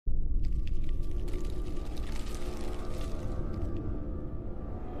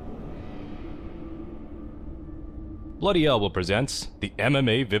Bloody Elbow presents the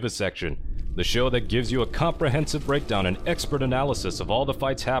MMA Vivisection, the show that gives you a comprehensive breakdown and expert analysis of all the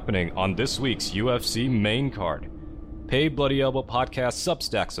fights happening on this week's UFC main card. Paid Bloody Elbow Podcast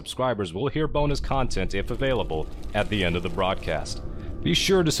Substack subscribers will hear bonus content if available at the end of the broadcast. Be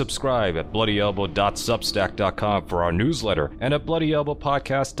sure to subscribe at bloodyelbow.substack.com for our newsletter and at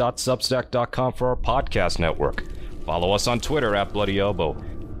bloodyelbowpodcast.substack.com for our podcast network. Follow us on Twitter at Bloody Elbow,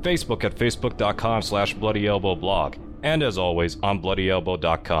 Facebook at facebook.com/bloodyelbowblog, and as always on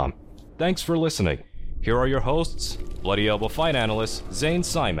bloodyelbow.com. Thanks for listening. Here are your hosts, Bloody Elbow fight analysts Zane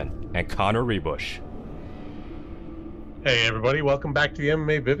Simon and Connor Rebush. Hey everybody, welcome back to the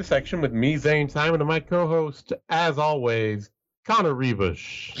MMA Vivisection with me, Zane Simon, and my co-host, as always, Connor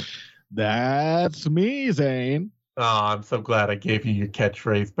Rebush. That's me, Zane. Oh, I'm so glad I gave you your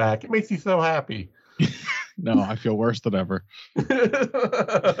catchphrase back. It makes you so happy. No, I feel worse than ever.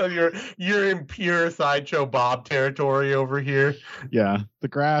 You're in pure Sideshow Bob territory over here. Yeah, the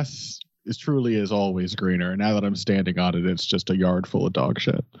grass is truly as always greener. Now that I'm standing on it, it's just a yard full of dog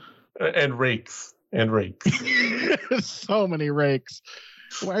shit. And rakes. So many rakes.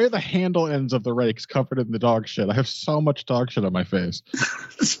 Why are the handle ends of the rakes covered in the dog shit? I have so much dog shit on my face.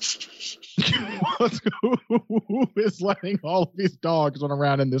 Who is letting all of these dogs run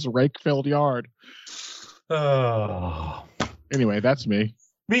around in this rake-filled yard? Oh. Anyway, that's me.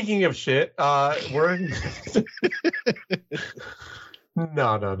 Speaking of shit, we're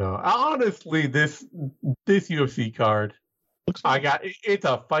no. Honestly, this UFC card, it's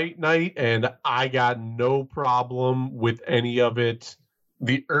a fight night, and I got no problem with any of it.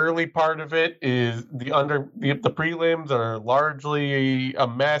 The early part of it is the prelims are largely a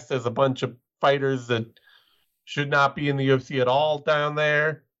mess. There's a bunch of fighters that should not be in the UFC at all down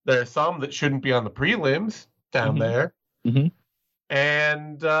there. There are some that shouldn't be on the prelims down there. Mm-hmm.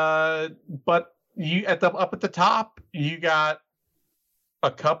 And but you up at the top, you got a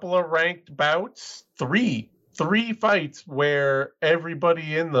couple of ranked bouts, three fights where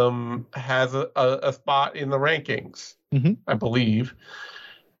everybody in them has a spot in the rankings, I believe.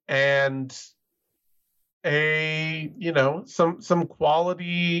 And some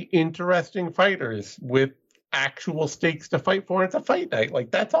quality, interesting fighters with actual stakes to fight for. It's a fight night.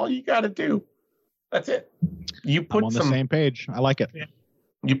 Like, that's all you got to do. That's it. You put I'm on the same page. I like it.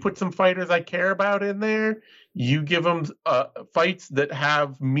 You put some fighters I care about in there. You give them fights that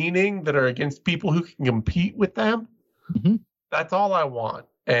have meaning, that are against people who can compete with them. Mm-hmm. That's all I want.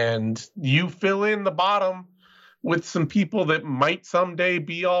 And you fill in the bottom with some people that might someday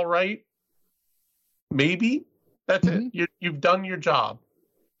be all right. Maybe. That's it. You've done your job.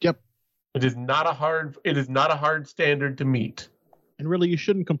 Yep. It is not a hard standard to meet. And really, you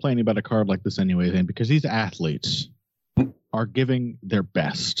shouldn't complain about a card like this anyway, then, because these athletes are giving their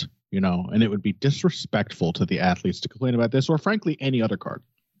best, and it would be disrespectful to the athletes to complain about this, or frankly, any other card.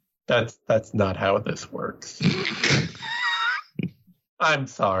 That's not how this works. I'm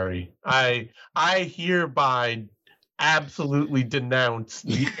sorry. I hereby absolutely denounce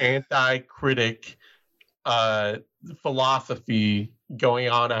the anti-critic philosophy going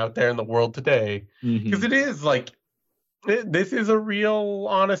on out there in the world today, because it is like, this is a real,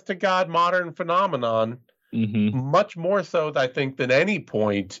 honest to God, modern phenomenon. Much more so, I think, than any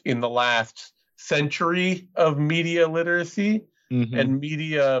point in the last century of media literacy and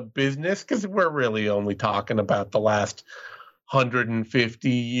media business, because we're really only talking about the last 150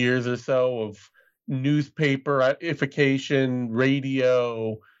 years or so of newspaperification,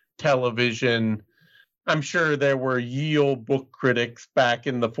 radio, television. I'm sure there were ye old book critics back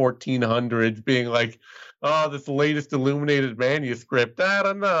in the 1400s being like, oh, this latest illuminated manuscript, I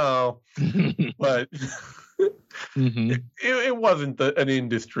don't know. But it wasn't an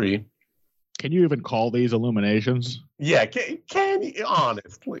industry. Can you even call these illuminations? Yeah, can you,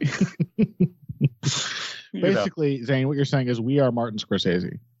 honestly? Basically, Zane, what you're saying is we are Martin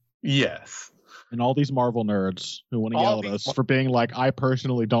Scorsese. Yes. And all these Marvel nerds who want to yell at us for being like, I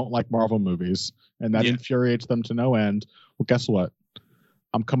personally don't like Marvel movies, and that infuriates them to no end. Well, guess what?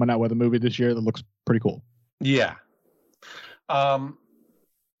 I'm coming out with a movie this year that looks pretty cool. Yeah.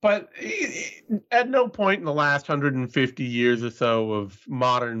 But at no point in the last 150 years or so of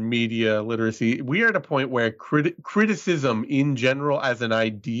modern media literacy, we are at a point where criticism in general as an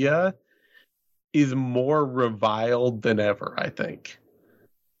idea is more reviled than ever, I think.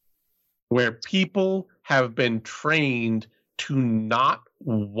 Where people have been trained to not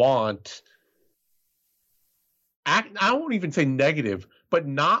want, I won't even say negative, but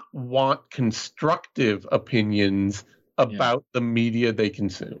not want constructive opinions about the media they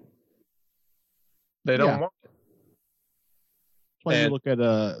consume. They don't want it. When you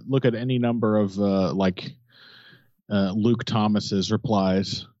look at any number of Luke Thomas's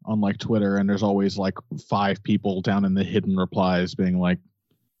replies on like Twitter, and there's always like 5 people down in the hidden replies being like,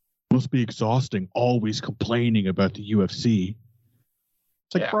 "Must be exhausting, always complaining about the UFC."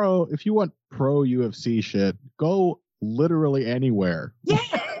 It's like, bro, if you want pro UFC shit, go literally anywhere. Yeah.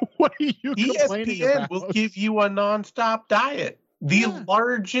 What are you complaining ESPN about? will give you a nonstop diet. The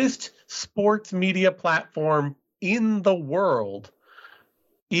largest sports media platform in the world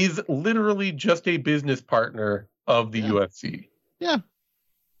is literally just a business partner of the UFC. Yeah.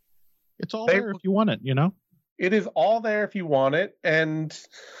 It's all there if you want it, you know? It is all there if you want it. And,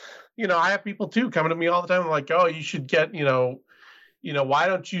 you know, I have people too coming to me all the time like, oh, you should get, why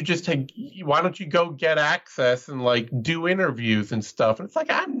don't you go get access and like do interviews and stuff? And it's like,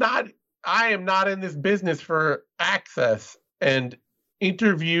 I am not in this business for access. And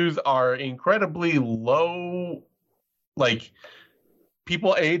interviews are incredibly low. Like,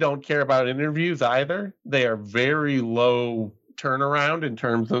 people don't care about interviews either. They are very low turnaround in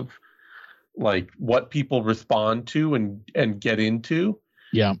terms of like what people respond to and get into.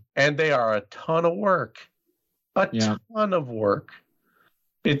 Yeah. And they are a ton of work. Ton of work.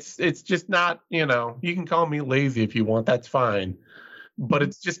 It's just not, you can call me lazy if you want, that's fine. But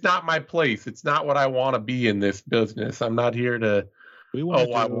it's just not my place. It's not what I want to be in this business. I'm not here to I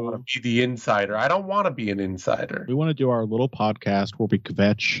want to be the insider. I don't want to be an insider. We want to do our little podcast where we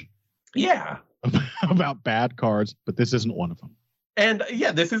kvetch about bad cards, but this isn't one of them. And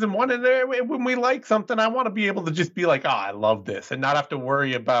this isn't one. And when we like something, I want to be able to just be like, oh, I love this, and not have to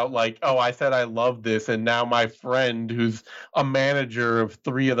worry about like, oh, I said I love this, and now my friend who's a manager of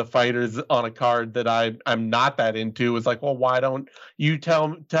 3 of the fighters on a card that I'm not that into is like, well, why don't you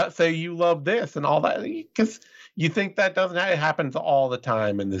say you love this and all that? Because you think that doesn't happen. It happens all the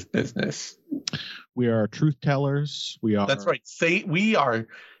time in this business. We are truth tellers. That's right. We are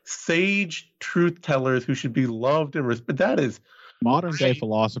sage truth tellers who should be loved and respected. That is modern day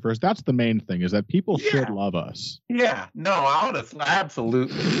philosophers. That's the main thing, is that people should love us. Yeah, no, honestly,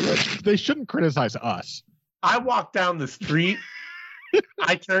 absolutely. They shouldn't criticize us. I walk down the street,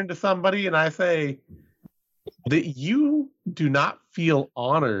 I turn to somebody and I say that you do not feel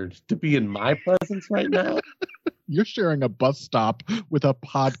honored to be in my presence right now. You're sharing a bus stop with a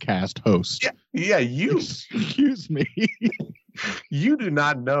podcast host. Yeah, you. Excuse me. You do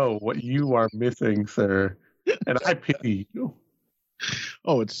not know what you are missing, sir. And I pity you.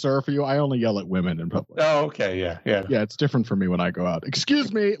 Oh, it's sir for you? I only yell at women in public. Oh, okay. Yeah. Yeah, it's different for me when I go out.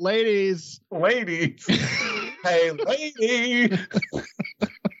 Excuse me, ladies. Ladies. Hey, lady.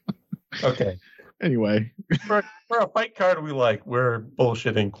 Okay. Anyway. For a fight card we like, we're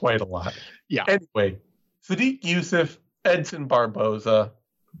bullshitting quite a lot. Yeah. Anyway, Sadiq Yusuff, Edson Barboza.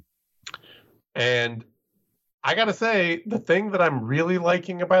 And I got to say, the thing that I'm really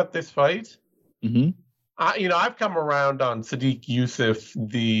liking about this fight, I've come around on Sadiq Yusuff,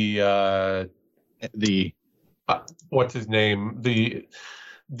 the what's his name? The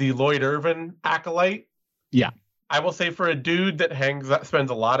Lloyd Irvin acolyte. Yeah. I will say, for a dude that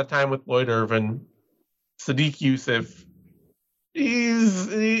spends a lot of time with Lloyd Irvin, Sadiq Yusuff,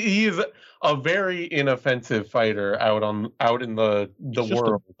 he is a very inoffensive fighter out in the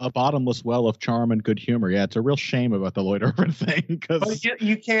world. A bottomless well of charm and good humor. Yeah, it's a real shame about the Lloyd Irvin thing, but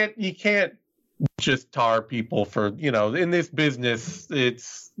you can't just tar people for, in this business.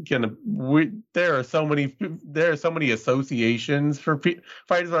 It's there are so many associations for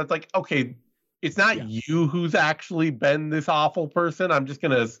fighters where it's like, okay, it's not you who's actually been this awful person. I'm just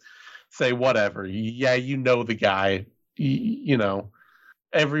gonna say whatever. Yeah, the guy.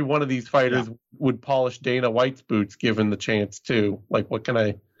 Every one of these fighters would polish Dana White's boots given the chance too. Like, what can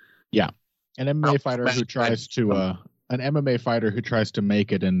I? Yeah, an MMA fighter who tries to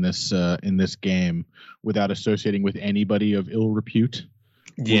make it in this game without associating with anybody of ill repute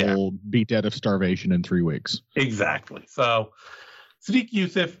will be dead of starvation in 3 weeks. Exactly. So Sadiq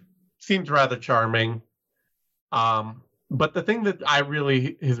Yusuff seems rather charming. But the thing that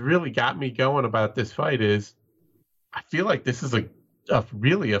has really got me going about this fight is I feel like this is a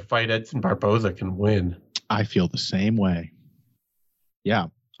fight Edson Barboza can win. I feel the same way. Yeah.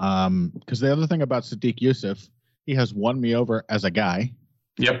 Because the other thing about Sadiq Yusuff, he has won me over as a guy.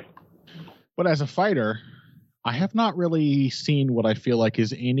 Yep. But as a fighter, I have not really seen what I feel like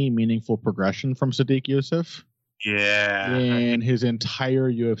is any meaningful progression from Sadiq Yusuff. Yeah. In his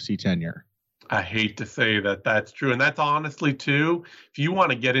entire UFC tenure. I hate to say that that's true. And that's honestly too, if you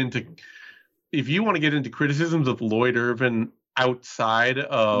want to get into criticisms of Lloyd Irvin outside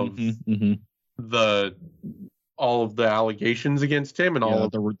of all of the allegations against him and all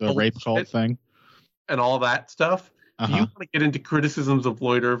of the rape cult thing and all that stuff. If you want to get into criticisms of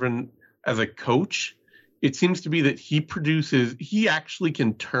Lloyd Irvin as a coach, it seems to be that he actually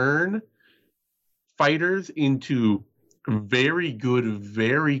can turn fighters into very good,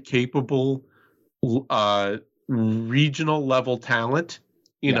 very capable regional level talent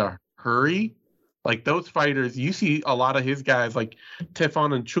in a hurry. Like those fighters, you see a lot of his guys like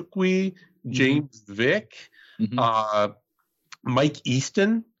Tefon Nchukwi, James Vick, Mike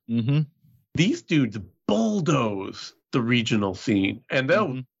Easton. These dudes bulldoze the regional scene,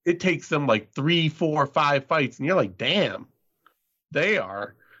 and it takes them like 3, 4, 5 fights, and you're like, damn, they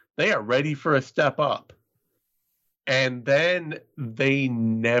are ready for a step up. And then they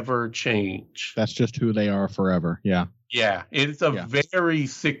never change. That's just who they are forever. Yeah. Yeah. It's a very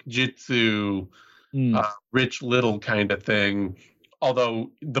sick jitsu, Rich Little kind of thing.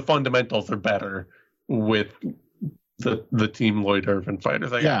 Although the fundamentals are better with the Team Lloyd Irvin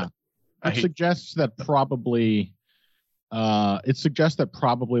fighters. It suggests that probably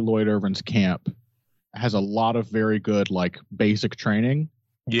Lloyd Irvin's camp has a lot of very good like basic training.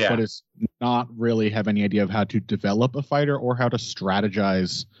 Yeah. But is not really have any idea of how to develop a fighter or how to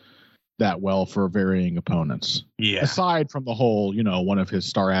strategize that well for varying opponents. Yeah. Aside from the whole, one of his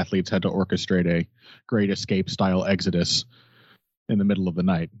star athletes had to orchestrate a Great Escape style exodus in the middle of the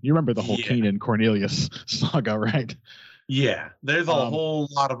night. You remember the whole Keenan Cornelius saga, right? Yeah. There's a whole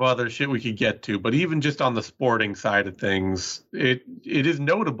lot of other shit we could get to, but even just on the sporting side of things, it is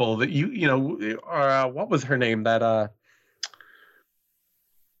notable that what was her name? That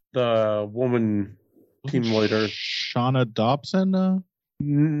the woman Team Lloyd Irvin. Shauna Dobson?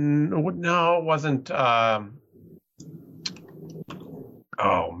 No, it wasn't. Oh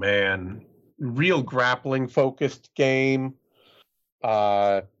man, real grappling focused game.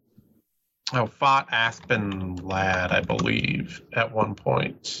 Fought Aspen Ladd, I believe, at one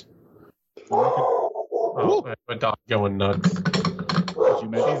point. My dog going nuts. She's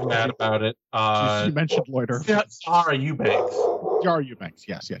mad about it. You mentioned Lloyd Irvin. Zara Eubanks. Zara Eubanks,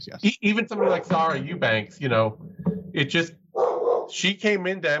 yes. Even somebody like Zara Eubanks, she came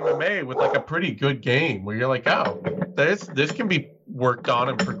into MMA with like a pretty good game where you're like, oh, this can be worked on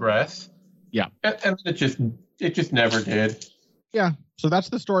and progress. Yeah. And it just never did. Yeah. So that's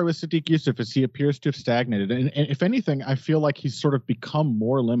the story with Sadiq Yusuff, as he appears to have stagnated. And if anything, I feel like he's sort of become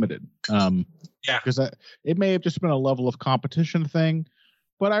more limited. Because it may have just been a level of competition thing,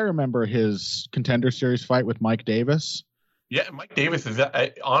 but I remember his Contender Series fight with Mike Davis. Yeah, Mike Davis is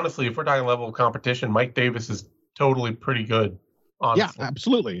honestly, if we're talking level of competition, Mike Davis is totally pretty good. Honestly. Yeah,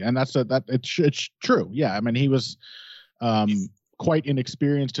 absolutely, and it's true. Yeah, I mean he was quite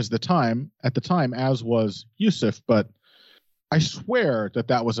inexperienced at the time, as was Yusuff. But I swear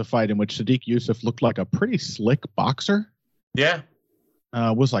that was a fight in which Sadiq Yusuff looked like a pretty slick boxer. Yeah,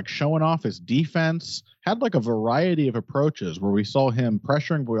 was like showing off his defense. Had like a variety of approaches where we saw him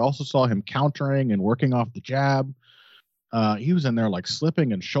pressuring, but we also saw him countering and working off the jab. He was in there like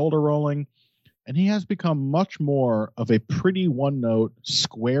slipping and shoulder rolling, and he has become much more of a pretty one-note,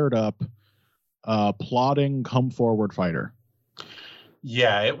 squared up, plodding, come forward fighter.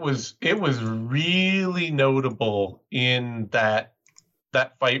 Yeah, it was really notable in that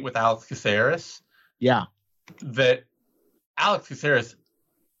fight with Alex Caceres. Yeah, that Alex Caceres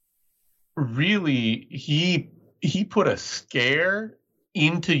really he put a scare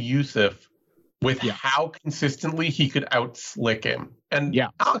into Yusuff with how consistently he could outslick him. And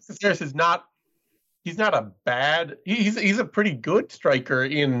Alex Caceres is not a bad, he's a pretty good striker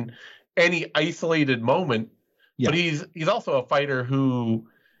in any isolated moment. Yeah. But he's also a fighter who,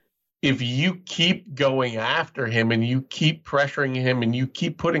 if you keep going after him and you keep pressuring him and you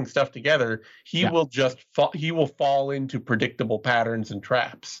keep putting stuff together, he will fall into predictable patterns and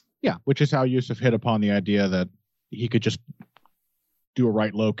traps. Yeah, which is how Yusuff hit upon the idea that he could just do a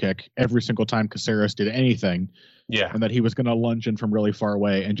right low kick every single time Caceres did anything. Yeah. And that he was going to lunge in from really far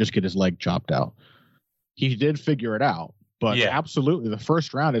away and just get his leg chopped out. He did figure it out, but absolutely the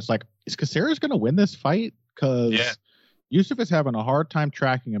first round, it's like, is Caceres going to win this fight? Because Yusuff is having a hard time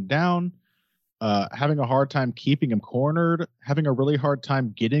tracking him down, having a hard time keeping him cornered, having a really hard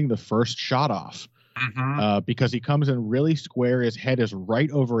time getting the first shot off. Because he comes in really square. His head is right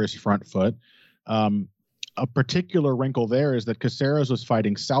over his front foot. A particular wrinkle there is that Caceres was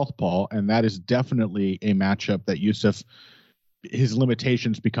fighting southpaw, and that is definitely a matchup that Yusuff, his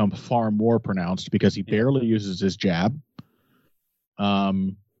limitations become far more pronounced because he barely uses his jab.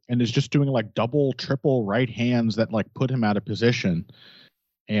 And is just doing like double, triple right hands that like put him out of position.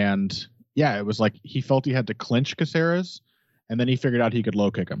 And it was like he felt he had to clinch Caceres, and then he figured out he could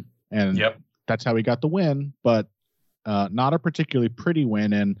low kick him. And that's how he got the win, but not a particularly pretty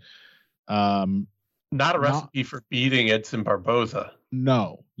win. And not a recipe for beating Edson Barboza.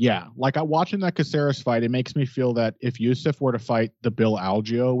 No. Yeah. Like watching that Caceres fight, it makes me feel that if Yusuf were to fight the Bill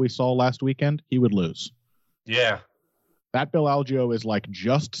Algeo we saw last weekend, he would lose. Yeah. That Bill Algeo is like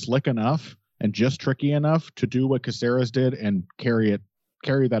just slick enough and just tricky enough to do what Caceres did and carry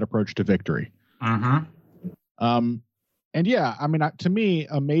that approach to victory. Mm-hmm. And yeah, I mean, to me,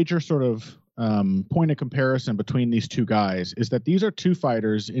 a major sort of point of comparison between these two guys is that these are two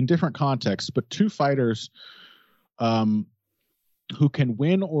fighters in different contexts, but two fighters who can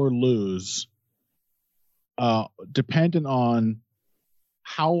win or lose dependent on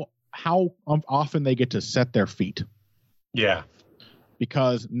how often they get to set their feet. Yeah.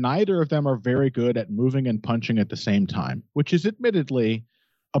 Because neither of them are very good at moving and punching at the same time, which is admittedly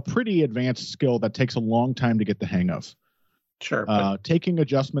a pretty advanced skill that takes a long time to get the hang of. Sure. Taking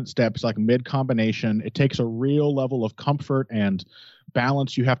adjustment steps like mid combination, it takes a real level of comfort and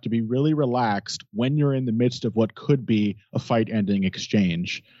balance. You have to be really relaxed when you're in the midst of what could be a fight ending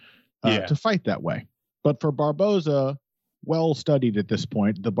exchange to fight that way. But for Barboza, well studied at this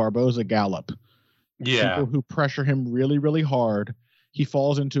point, the Barboza Gallop. Yeah. People who pressure him really, really hard. He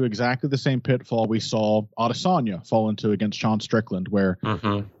falls into exactly the same pitfall we saw Adesanya fall into against Sean Strickland, where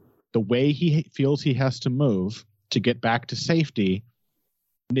the way he feels he has to move to get back to safety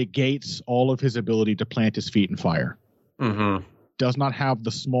negates all of his ability to plant his feet and fire. Mm-hmm. Does not have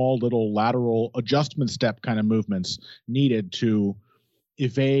the small little lateral adjustment step kind of movements needed to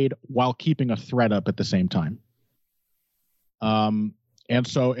evade while keeping a threat up at the same time. And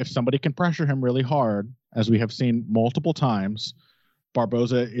so if somebody can pressure him really hard, as we have seen multiple times,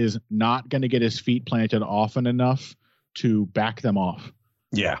 Barboza is not going to get his feet planted often enough to back them off.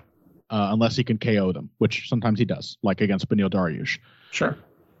 Yeah. Unless he can KO them, which sometimes he does, like against Beneil Dariush. Sure.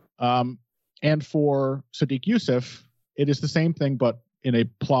 And for Sadiq Yusuf, it is the same thing, but in a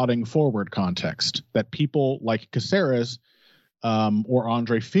plodding forward context, that people like Caceres or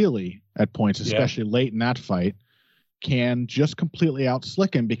Andre Fili at points, especially late in that fight, can just completely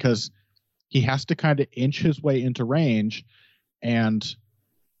outslick him because he has to kind of inch his way into range and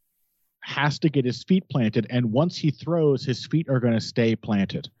has to get his feet planted. And once he throws, his feet are going to stay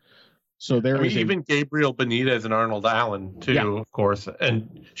planted. So there is even Gabriel Benitez and Arnold Allen too, of course,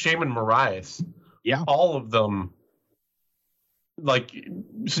 and Shaman Moraes. Yeah, all of them. Like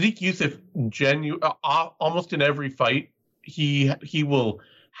Sadiq Yusuf, almost in every fight, he will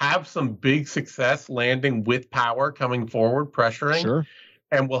have some big success landing with power coming forward, pressuring,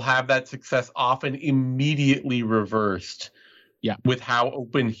 and will have that success often immediately reversed. Yeah, with how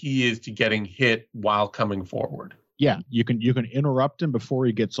open he is to getting hit while coming forward. Yeah, you can interrupt him before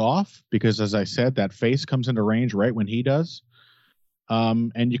he gets off because, as I said, that face comes into range right when he does.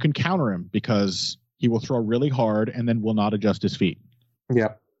 And you can counter him because he will throw really hard and then will not adjust his feet. Yeah.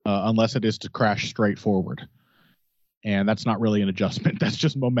 Unless it is to crash straight forward. And that's not really an adjustment. That's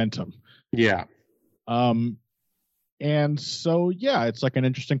just momentum. Yeah. And so, yeah, it's like an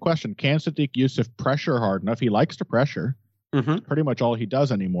interesting question. Can Sadiq Yusuf pressure hard enough? He likes to pressure. Pretty much all he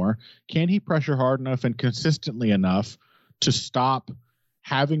does anymore. Can he pressure hard enough and consistently enough to stop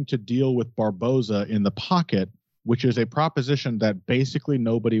having to deal with Barboza in the pocket, which is a proposition that basically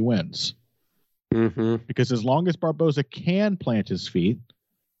nobody wins? Because as long as Barboza can plant his feet,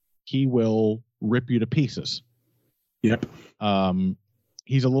 he will rip you to pieces. Yep.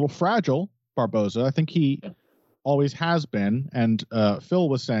 He's a little fragile, Barboza. I think he always has been, and Phil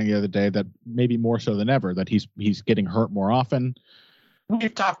was saying the other day that maybe more so than ever that he's getting hurt more often.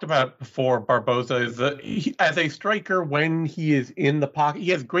 We've talked about before. Barboza is as a striker when he is in the pocket, he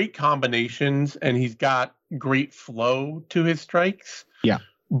has great combinations and he's got great flow to his strikes. Yeah,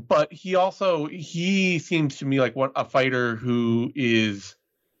 but he seems to me like a fighter who is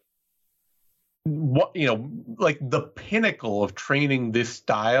like the pinnacle of training this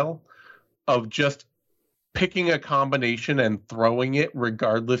style of just picking a combination and throwing it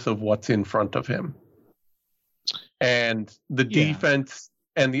regardless of what's in front of him. And the defense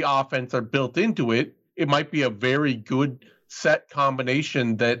and the offense are built into it. It might be a very good set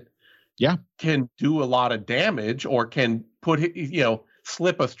combination that can do a lot of damage or can put,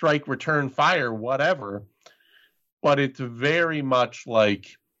 slip a strike, return fire, whatever. But it's very much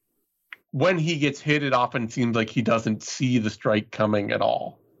like when he gets hit, it often seems like he doesn't see the strike coming at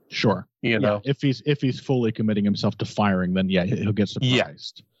all. Sure. If he's fully committing himself to firing, then he'll get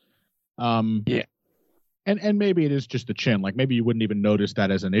surprised. And maybe it is just the chin. Like maybe you wouldn't even notice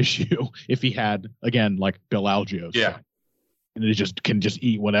that as an issue if he had, again, like Bill Algeo. Yeah. And he can just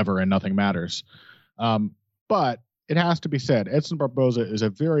eat whatever and nothing matters. But it has to be said, Edson Barboza is a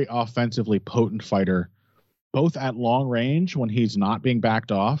very offensively potent fighter, both at long range when he's not being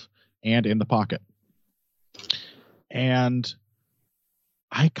backed off and in the pocket. And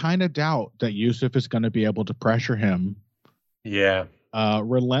I kind of doubt that Yusuf is going to be able to pressure him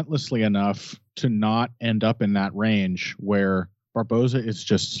relentlessly enough to not end up in that range where Barboza is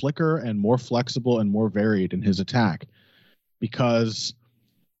just slicker and more flexible and more varied in his attack. Because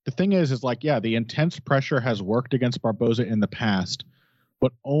the thing is like, yeah, the intense pressure has worked against Barboza in the past,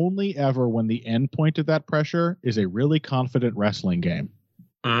 but only ever when the end point of that pressure is a really confident wrestling game.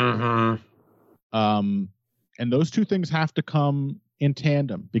 Mm-hmm. And those two things have to come in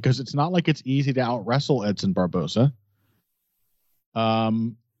tandem because it's not like it's easy to out-wrestle Edson Barboza.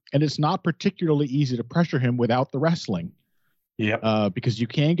 And it's not particularly easy to pressure him without the wrestling. Because you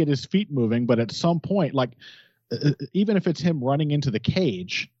can get his feet moving, but at some point, like even if it's him running into the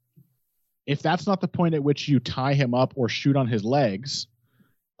cage, if that's not the point at which you tie him up or shoot on his legs,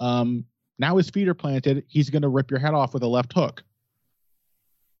 now his feet are planted, he's going to rip your head off with a left hook.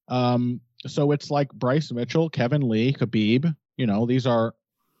 So it's like Bryce Mitchell, Kevin Lee, Khabib, these are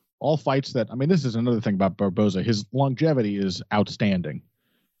all fights that, I mean, this is another thing about Barboza. His longevity is outstanding.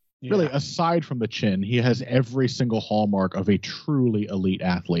 Yeah. Really, aside from the chin, he has every single hallmark of a truly elite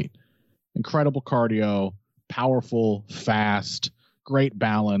athlete. Incredible cardio, powerful, fast, great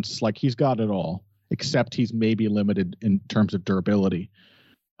balance. Like, he's got it all, except he's maybe limited in terms of durability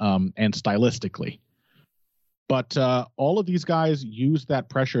and stylistically. But all of these guys use that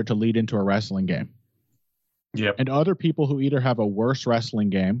pressure to lead into a wrestling game. Yep. And other people who either have a worse wrestling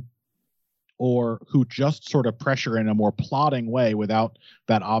game or who just sort of pressure in a more plodding way without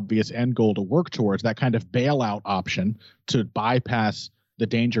that obvious end goal to work towards, that kind of bailout option to bypass the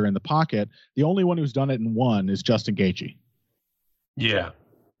danger in the pocket. The only one who's done it in one is Justin Gaethje. Yeah.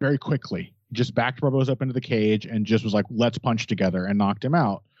 Very quickly. Just backed Barboza up into the cage and just was like, let's punch together, and knocked him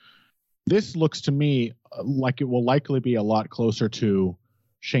out. This looks to me like it will likely be a lot closer to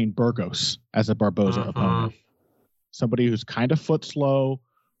Shane Burgos as a Barboza opponent. Somebody who's kind of foot slow,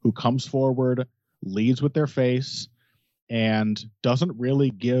 who comes forward, leads with their face, and doesn't really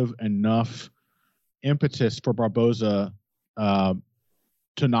give enough impetus for Barboza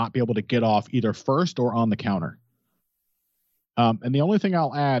to not be able to get off either first or on the counter. And the only thing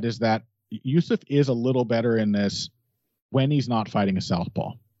I'll add is that Yusuf is a little better in this when he's not fighting a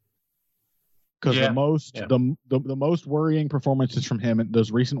southpaw. Because the most worrying performances from him, and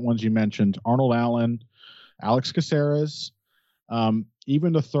those recent ones you mentioned, Arnold Allen, Alex Caceres,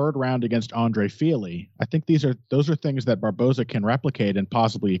 even the third round against Andre Fili, I think those are things that Barboza can replicate and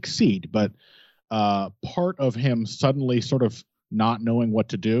possibly exceed. But part of him suddenly sort of not knowing what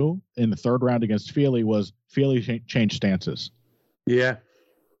to do in the third round against Fili was Fili changed stances. Yeah.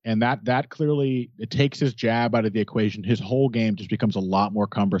 And that clearly, it takes his jab out of the equation. His whole game just becomes a lot more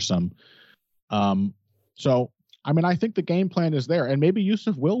cumbersome. So, I mean, I think the game plan is there, and maybe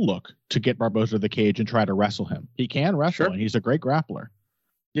Yusuf will look to get Barboza to the cage and try to wrestle him. He can wrestle, and he's a great grappler.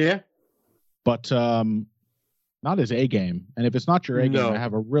 Yeah. But not his A game. And if it's not your A game, I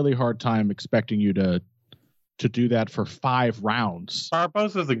have a really hard time expecting you to do that for 5 rounds.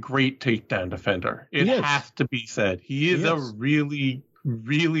 Barboza's a great takedown defender. It has to be said. He is a really,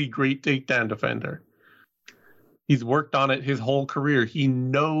 really great takedown defender. He's worked on it his whole career. He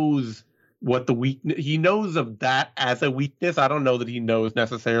knows what the weakness, he knows of that as a weakness. I don't know that he knows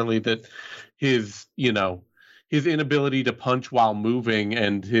necessarily that his inability to punch while moving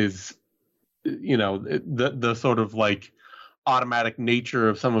and his, the sort of like automatic nature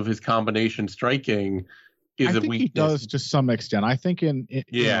of some of his combination striking is a weakness. He does to some extent. I think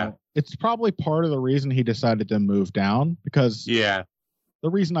it's probably part of the reason he decided to move down, because the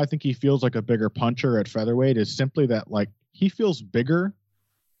reason I think he feels like a bigger puncher at featherweight is simply that, like, he feels bigger.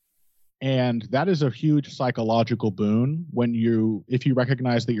 And that is a huge psychological boon if you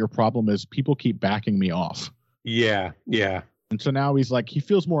recognize that your problem is people keep backing me off. Yeah. Yeah. And so now he's like, he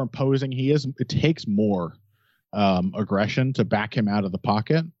feels more imposing. It takes more aggression to back him out of the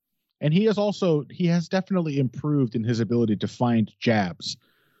pocket. And he has definitely improved in his ability to find jabs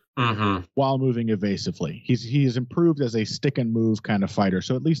while moving evasively. He has improved as a stick and move kind of fighter.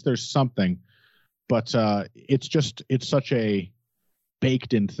 So at least there's something, but it's such a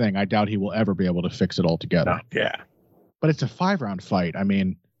baked in thing. I doubt he will ever be able to fix it all together. Yeah. But it's a 5-round fight. I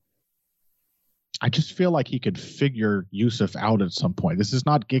mean, I just feel like he could figure Yusuf out at some point. This is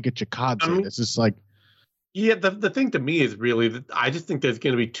not Giga Chikadze. This is like... Yeah, the thing to me is really that I just think there's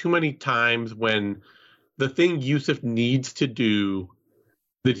going to be too many times when the thing Yusuf needs to do,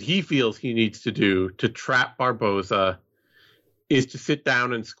 that he feels he needs to do to trap Barboza, is to sit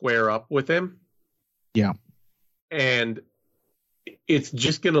down and square up with him. Yeah. And it's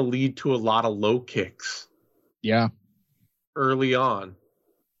just going to lead to a lot of low kicks. Yeah. Early on.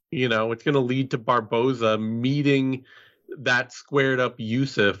 It's going to lead to Barboza meeting that squared up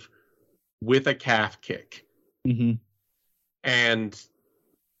Yusuf with a calf kick. Mm-hmm. And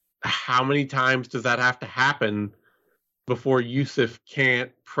how many times does that have to happen before Yusuf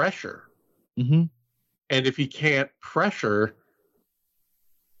can't pressure? Mm-hmm. And if he can't pressure,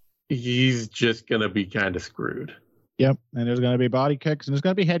 he's just going to be kind of screwed. Yep, and there's going to be body kicks, and there's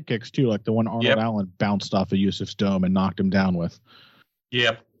going to be head kicks, too, like the one Arnold Allen bounced off of Yusuf's dome and knocked him down with.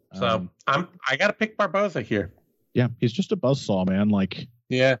 Yep. So I got to pick Barboza here. Yeah, he's just a buzzsaw, man. Like,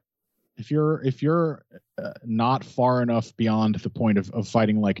 yeah, if you're not far enough beyond the point of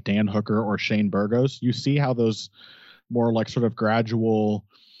fighting like Dan Hooker or Shane Burgos, you see how those more like sort of gradual,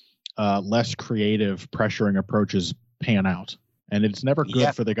 less creative pressuring approaches pan out. And it's never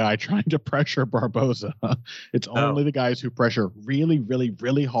good for the guy trying to pressure Barboza. It's only the guys who pressure really, really,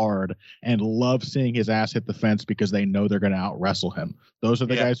 really hard and love seeing his ass hit the fence because they know they're going to out wrestle him. Those are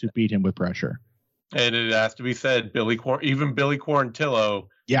the guys who beat him with pressure. And it has to be said, even Billy Quarantillo,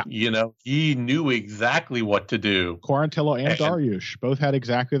 he knew exactly what to do. Quarantillo and Dariush both had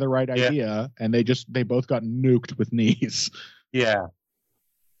exactly the right idea, and they both got nuked with knees. Yeah.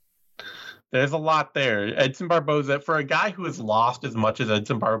 There's a lot there. Edson Barboza, for a guy who has lost as much as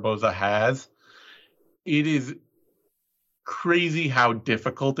Edson Barboza has, it is crazy how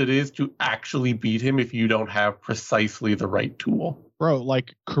difficult it is to actually beat him if you don't have precisely the right tool. Bro,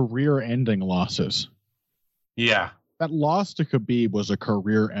 like career-ending losses. Yeah. That loss to Khabib was a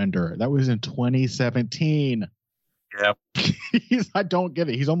career ender. That was in 2017. Yep. I don't get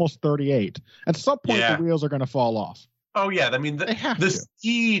it. He's almost 38. At some point, the wheels are going to fall off. Oh, yeah. I mean, the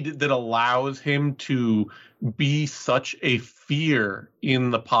speed that allows him to be such a fear in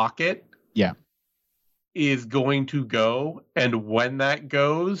the pocket is going to go. And when that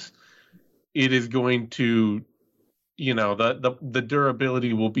goes, it is going to, the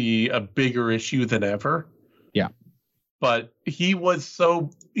durability will be a bigger issue than ever. Yeah. But he was so,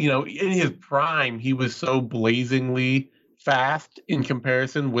 in his prime, he was so blazingly fast in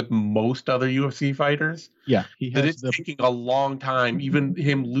comparison with most other UFC fighters. Yeah, it's taking a long time. Even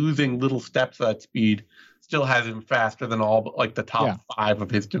him losing little steps at speed still has him faster than all but like the top 5 of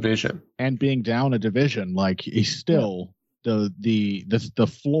his division. And being down a division, like he's still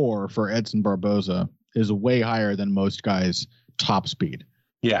the floor for Edson Barboza is way higher than most guys' top speed.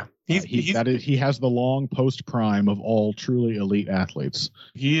 Yeah. He has the long post prime of all truly elite athletes.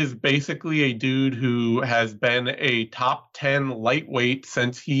 He is basically a dude who has been a top 10 lightweight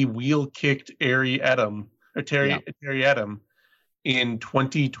since he wheel kicked Terry Edom in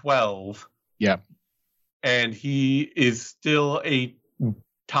 2012. Yeah. And he is still a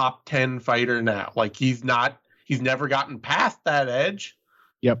top 10 fighter now. Like he's never gotten past that edge.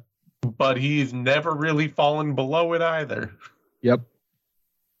 Yep. But he's never really fallen below it either. Yep.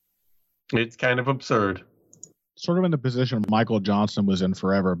 It's kind of absurd. Sort of in the position Michael Johnson was in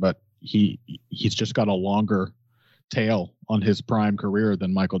forever, but he's just got a longer tail on his prime career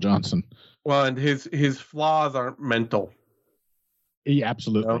than Michael Johnson. Well, and his flaws aren't mental. Yeah,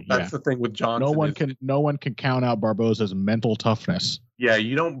 absolutely. That's the thing with Johnson. No one can count out Barboza's mental toughness. Yeah,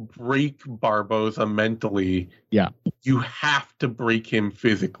 you don't break Barboza mentally. Yeah. You have to break him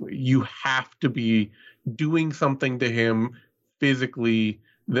physically. You have to be doing something to him physically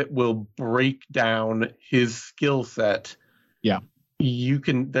that will break down his skill set. Yeah.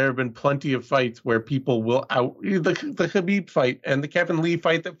 There have been plenty of fights where people will the Khabib fight and the Kevin Lee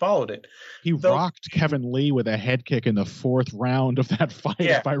fight that followed it. He rocked Kevin Lee with a head kick in the 4th round of that fight,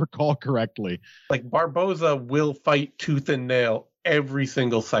 if I recall correctly. Like Barboza will fight tooth and nail every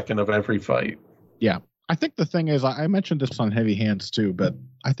single second of every fight. Yeah. I think the thing is, I mentioned this on Heavy Hands too, but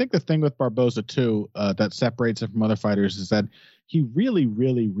I think the thing with Barboza too that separates him from other fighters is that he really,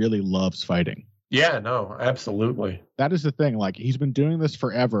 really, really loves fighting. Yeah, no, absolutely. That is the thing. Like he's been doing this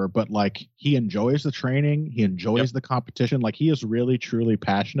forever, but like he enjoys the training. He enjoys the competition. Like he is really, truly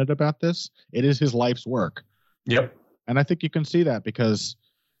passionate about this. It is his life's work. Yep. And I think you can see that because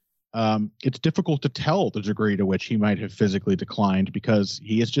it's difficult to tell the degree to which he might have physically declined because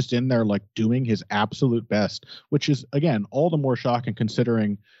he is just in there like doing his absolute best, which is, again, all the more shocking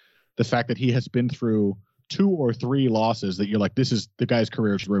considering the fact that he has been through 2 or 3 losses that you're like, this is the guy's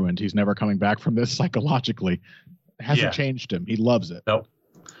career's ruined. He's never coming back from this psychologically. It hasn't changed him. He loves it. Nope.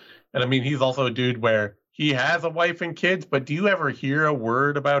 And I mean, he's also a dude where he has a wife and kids, but do you ever hear a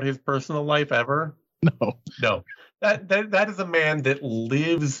word about his personal life ever? No. That is a man that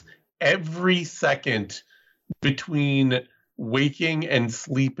lives every second between waking and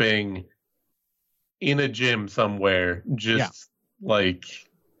sleeping in a gym somewhere.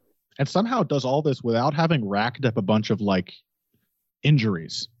 And somehow does all this without having racked up a bunch of like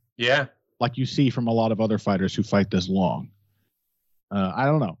injuries. Yeah. like you see from a lot of other fighters who fight this long. I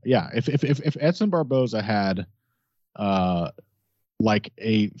don't know. Yeah, if Edson Barboza had like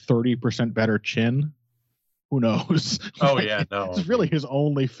a 30% better chin, who knows? Oh Like, yeah, no. it's really his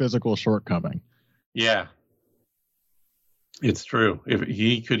only physical shortcoming. Yeah. It's true.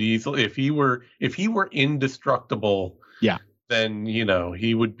 If he were indestructible, yeah, then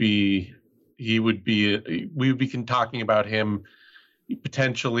we would be talking about him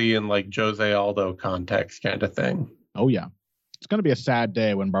potentially in like Jose Aldo context kind of thing. Oh yeah. It's going to be a sad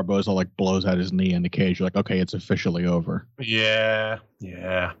day when Barboza like blows out his knee in the cage. You're like, okay, it's officially over. Yeah.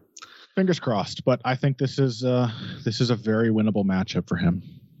 Fingers crossed, but I think this is a very winnable matchup for him.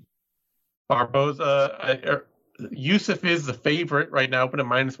 Barboza, Yusuf is the favorite right now, but at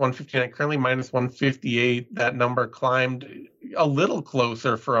 -159, currently -158. That number climbed a little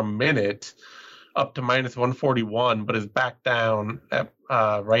closer for a minute, up to -141, but is back down at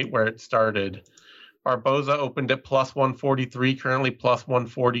right where it started. Barboza opened at +143, currently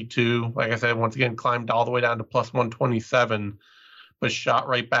 +142. Like I said, once again, climbed all the way down to +127, but shot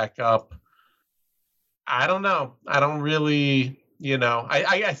right back up. I don't know. I don't really,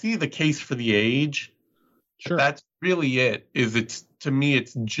 I see the case for the age. Sure. That's really it. To me,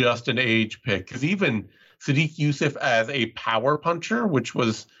 it's just an age pick. Because even Sodiq Yusuff as a power puncher, which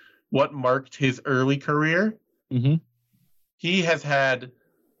was what marked his early career, he has had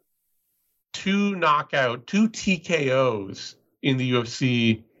 2 TKOs in the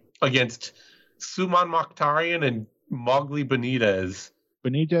UFC against Suman Mokhtarian and Mowgli Benitez.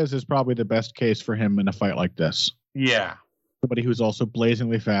 Benitez is probably the best case for him in a fight like this. Yeah. Somebody who's also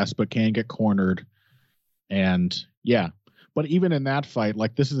blazingly fast but can get cornered. And yeah. But even in that fight,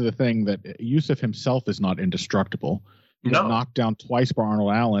 like this is the thing that Yusuf himself is not indestructible. He got knocked down twice by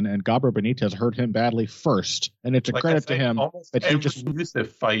Arnold Allen, and Gabor Benitez hurt him badly first. And it's a credit to him that he just Yusuf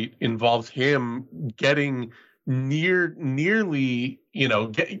fight involves him getting nearly,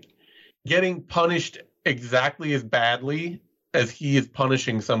 getting punished exactly as badly as he is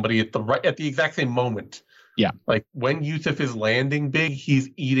punishing somebody at the exact same moment. Yeah. Like when Yusuf is landing big, he's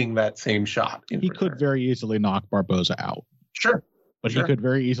eating that same shot. He could very easily knock Barboza out. Sure. But he could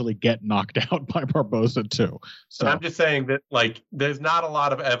very easily get knocked out by Barboza too. So and I'm just saying that like there's not a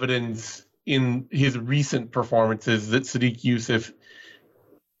lot of evidence in his recent performances that Sodiq Yusuff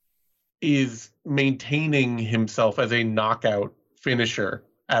is maintaining himself as a knockout finisher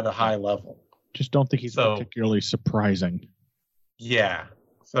at a high level. Just don't think he's particularly surprising. Yeah.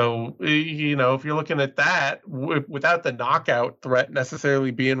 So, if you're looking at that, without the knockout threat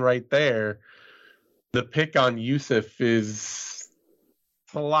necessarily being right there, the pick on Yusuff is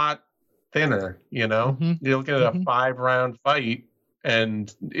a lot thinner, You're looking at a 5-round fight,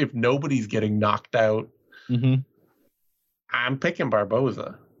 and if nobody's getting knocked out, I'm picking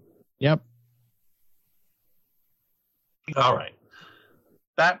Barboza. Yep. All right.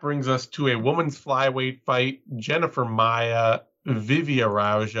 That brings us to a women's flyweight fight, Jennifer Maia, Vivi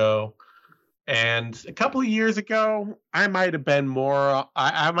Araujo. And a couple of years ago, I might have been more,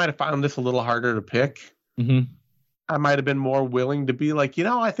 I might have found this a little harder to pick. I might have been more willing to be like,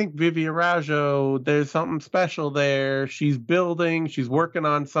 I think Vivi Araujo, there's something special there. She's building, she's working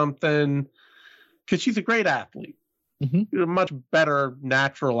on something, because she's a great athlete. A much better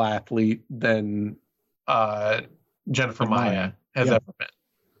natural athlete than Jennifer Maia has ever been.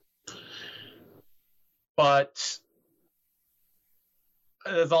 But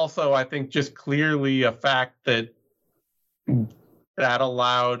there's also, I think, just clearly a fact that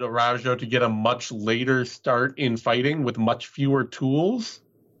allowed Araujo to get a much later start in fighting with much fewer tools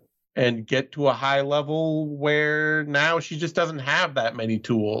and get to a high level where now she just doesn't have that many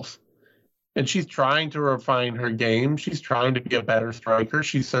tools. And she's trying to refine her game. She's trying to be a better striker.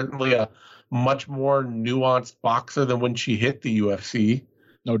 She's certainly a much more nuanced boxer than when she hit the UFC.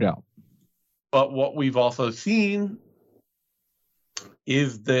 No doubt. But what we've also seen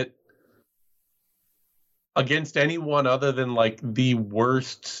is that against anyone other than like the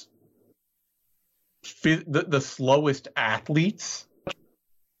worst, the slowest athletes,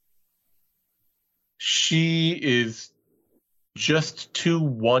 she is just too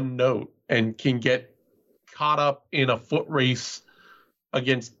one note and can get caught up in a foot race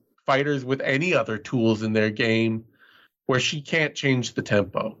against fighters with any other tools in their game where she can't change the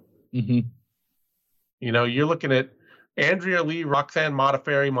tempo. You're looking at Andrea Lee, Roxanne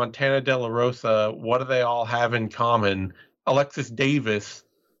Modafferi, Montana De La Rosa. What do they all have in common? Alexis Davis.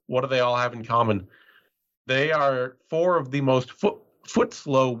 What do they all have in common? They are 4 of the most foot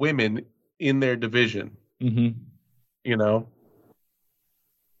slow women in their division.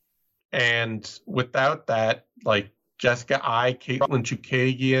 And without that, like Jessica Ai, Caitlin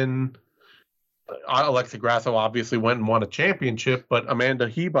Chukagian, Alexa Grasso obviously went and won a championship, but Amanda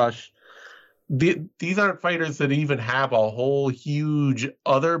Hebush, these aren't fighters that even have a whole huge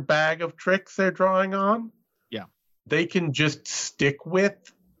other bag of tricks they're drawing on. Yeah. They can just stick with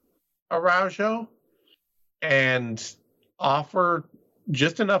Araujo and offer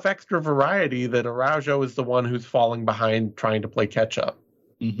just enough extra variety that Araujo is the one who's falling behind trying to play catch up.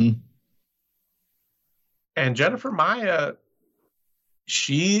 Mm-hmm. And Jennifer Maia,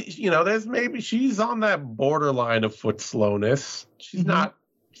 she's on that borderline of foot slowness. She's not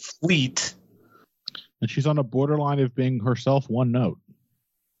fleet. And she's on a borderline of being herself one note.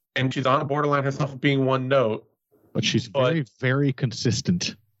 And she's on a borderline herself of being one note. But she's very, very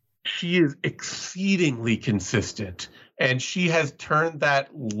consistent. She is exceedingly consistent. And she has turned that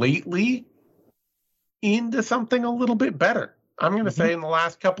lately into something a little bit better. I'm going to say in the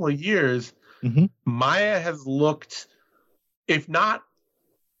last couple of years, Maia has looked, if not,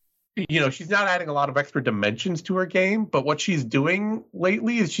 she's not adding a lot of extra dimensions to her game, but what she's doing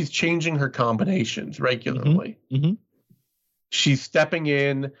lately is she's changing her combinations regularly. She's stepping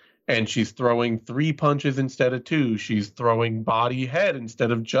in and she's throwing 3 punches instead of 2. She's throwing body head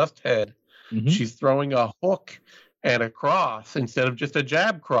instead of just head. She's throwing a hook and a cross instead of just a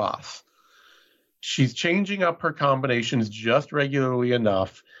jab cross. She's changing up her combinations just regularly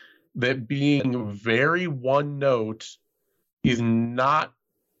enough that being very one note is not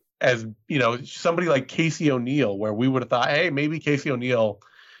as, somebody like Casey O'Neill, where we would have thought, hey, maybe Casey O'Neill,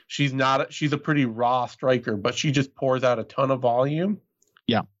 she's a pretty raw striker, but she just pours out a ton of volume.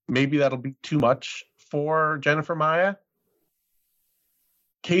 Yeah. Maybe that'll be too much for Jennifer Maia.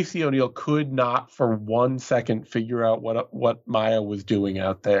 Casey O'Neill could not for 1 second figure out what Maia was doing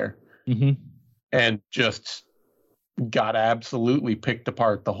out there. And just got absolutely picked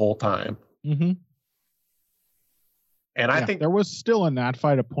apart the whole time. And I think there was still in that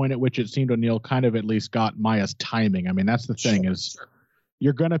fight a point at which it seemed O'Neill kind of at least got Maia's timing. I mean, that's the thing is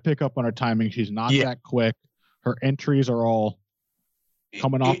you're going to pick up on her timing. She's not that quick. Her entries are all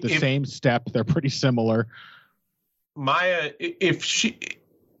coming off the same step. They're pretty similar. Maia,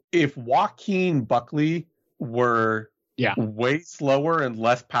 if Joaquin Buckley were way slower and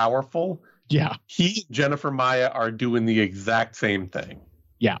less powerful, he and Jennifer Maia are doing the exact same thing.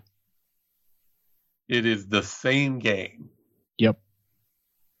 Yeah. It is the same game. Yep.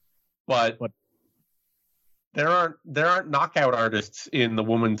 But there aren't knockout artists in the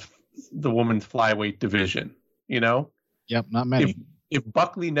women's flyweight division, Yep, not many. If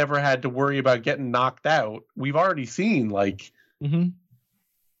Buckley never had to worry about getting knocked out, we've already seen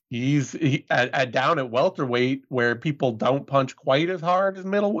he's down at welterweight where people don't punch quite as hard as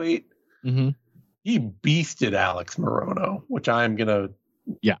middleweight. He beasted Alex Morono, which I'm gonna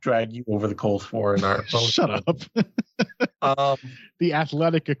drag you over the coals for in our shut up. The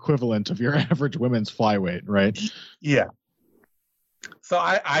athletic equivalent of your average women's flyweight, right? Yeah. So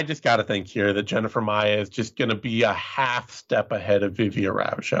I just got to think here that Jennifer Maia is just going to be a half step ahead of Vivi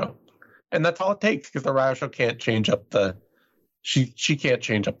Araujo, and that's all it takes because Araujo can't change up she can't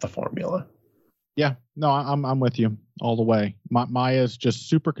change up the formula. Yeah, no, I'm with you all the way. Maia's just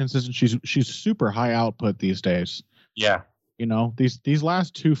super consistent. She's super high output these days. Yeah, these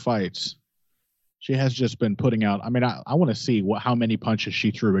last 2 fights, she has just been putting out. I mean, I want to see how many punches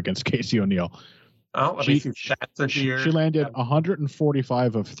she threw against Casey O'Neill. Oh, let me see stats here. She landed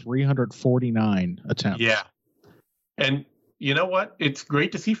 145 of 349 attempts. Yeah, and you know what? It's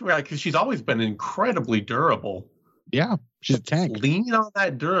great to see from her because she's always been incredibly durable. Yeah, she's a tank. Lean on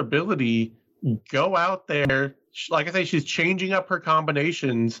that durability. Go out there. Like I say, she's changing up her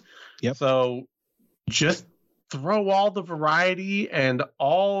combinations. Yep. So just throw all the variety and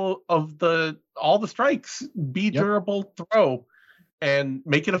all the strikes. Be durable, throw, and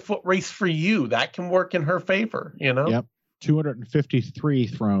make it a foot race for you. That can work in her favor, Yep. 253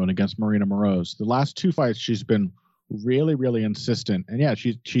 thrown against Marina Moroz. The last 2 fights, she's been really, really insistent. And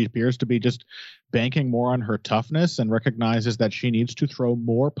she appears to be just banking more on her toughness and recognizes that she needs to throw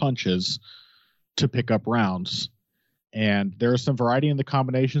more punches to pick up rounds. And there's some variety in the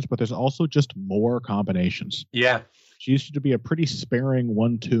combinations, but there's also just more combinations. Yeah. She used to be a pretty sparing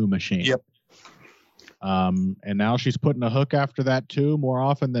 1-2 machine. Yep. And now she's putting a hook after that too, more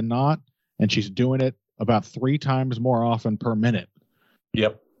often than not. And she's doing it about 3 times more often per minute.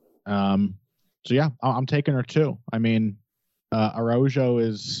 Yep. So yeah, I'm taking her too. I mean, Araujo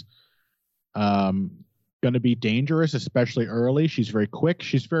is going to be dangerous, especially early. She's very quick.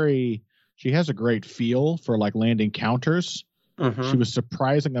 She has a great feel for like landing counters. She was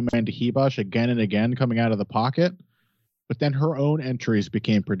surprising Amanda Hebush again and again coming out of the pocket, but then her own entries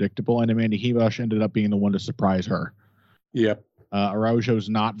became predictable, and Amanda Hebush ended up being the one to surprise her. Yep. Araujo's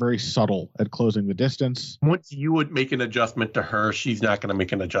not very subtle at closing the distance. Once you would make an adjustment to her, she's not going to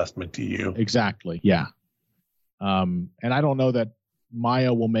make an adjustment to you. Exactly. Yeah. And I don't know that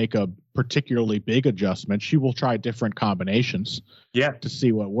Maya will make a particularly big adjustment. She will try different combinations to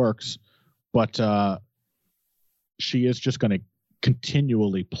see what works. But she is just going to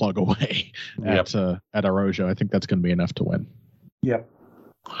continually plug away at Araujo. I think that's going to be enough to win. Yep.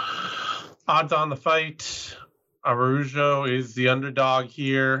 Odds on the fight. Araujo is the underdog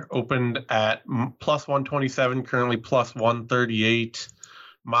here. Opened at plus 127, currently plus 138.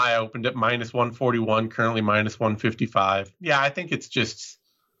 Maya opened at minus 141, currently minus 155. Yeah, I think it's just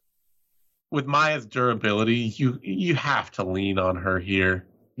with Maya's durability, you have to lean on her here.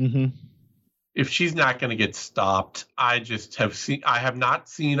 Mm-hmm. If she's not going to get stopped, I have not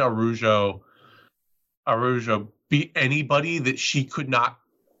seen Araujo beat anybody that she could not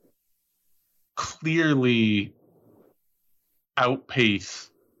clearly outpace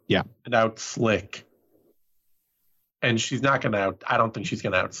and outslick. And she's not going to I don't think she's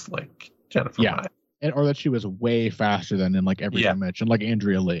going to outslick Jennifer Maia. Or that she was way faster than in like every dimension, like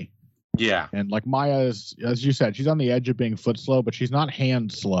Andrea Lee. Yeah. And like Maya is, as you said, she's on the edge of being foot slow, but she's not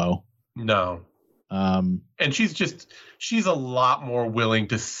hand slow. No. And she's a lot more willing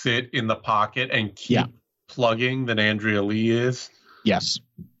to sit in the pocket and keep plugging than Andrea Lee is. Yes.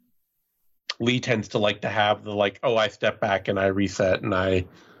 Lee tends to like to have the I step back and I reset and I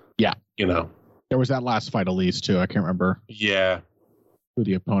There was that last fight of Lee's too. I can't remember. Yeah. Who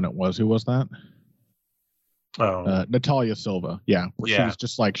the opponent was. Who was that? Oh. Natalia Silva. Yeah. She was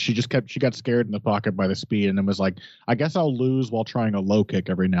just like she got scared in the pocket by the speed and then was like, I guess I'll lose while trying a low kick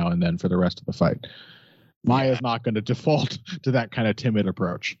every now and then for the rest of the fight. Maya's not going to default to that kind of timid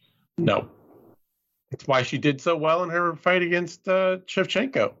approach. No. It's why she did so well in her fight against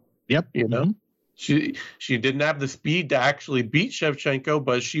Shevchenko. Yep. You know? She didn't have the speed to actually beat Shevchenko,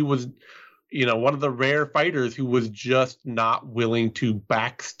 but she was, one of the rare fighters who was just not willing to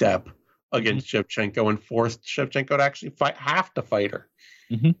backstep against Shevchenko and forced Shevchenko to actually have to fight her.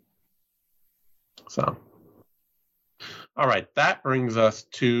 Mm-hmm. So, all right, that brings us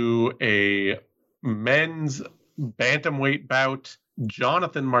to a men's bantamweight bout.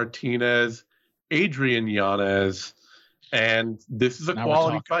 Jonathan Martinez, Adrian Yanez, and this is a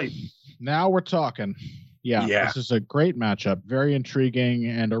quality fight. Now we're talking. Yeah, this is a great matchup. Very intriguing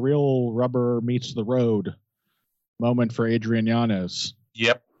and a real rubber meets the road moment for Adrian Yanez.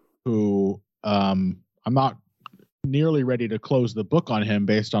 Yep. Who I'm not nearly ready to close the book on him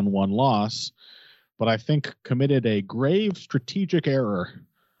based on one loss, but I think committed a grave strategic error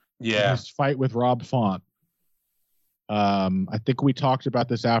in his fight with Rob Font. I think we talked about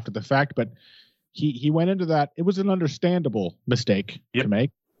this after the fact, but he went into that. It was an understandable mistake to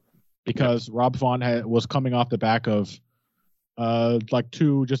make because Rob Font was coming off the back of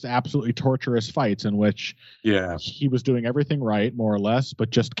two just absolutely torturous fights in which he was doing everything right, more or less, but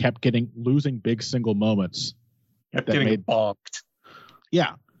just kept losing big single moments. Kept getting bonked.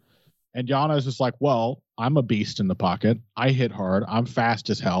 Yeah. And Yanez is like, well, I'm a beast in the pocket. I hit hard. I'm fast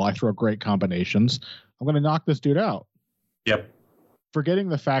as hell. I throw great combinations. I'm going to knock this dude out. Yep. Forgetting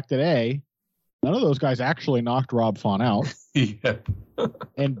the fact that A, none of those guys actually knocked Rob Font out. Yep.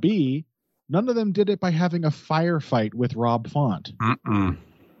 And B, none of them did it by having a firefight with Rob Font,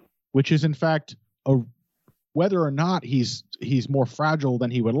 which is in fact whether or not he's more fragile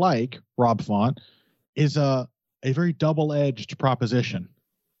than he would like. Rob Font is a very double-edged proposition.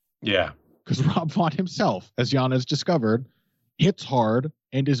 Yeah, because Rob Font himself, as Yanez discovered, hits hard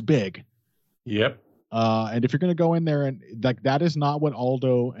and is big. Yep. And if you're going to go in there and that is not what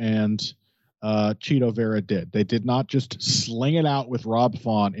Aldo and Chito Vera did. They did not just sling it out with Rob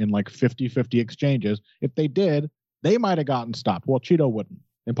Font in 50-50 exchanges. If they did, they might have gotten stopped. Well, Chito wouldn't.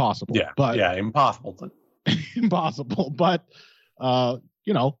 Impossible. Impossible. Impossible. But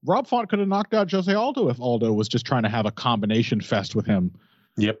Rob Font could have knocked out Jose Aldo if Aldo was just trying to have a combination fest with him.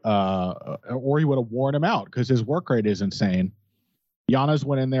 Yep. Or he would have worn him out because his work rate is insane. Yanez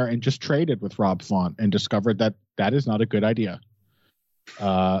went in there and just traded with Rob Font and discovered that is not a good idea.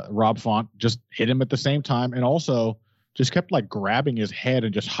 Rob Font just hit him at the same time and also just kept grabbing his head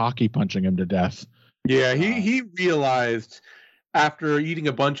and just hockey punching him to death. Yeah, he realized after eating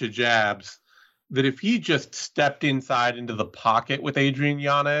a bunch of jabs that if he just stepped inside into the pocket with Adrian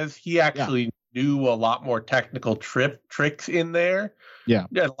Yanez, he actually knew a lot more technical tricks in there. Yeah.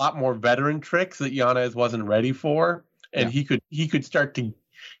 A lot more veteran tricks that Yanez wasn't ready for. And he could start to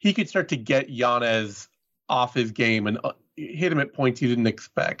get Yanez off his game and hit him at points he didn't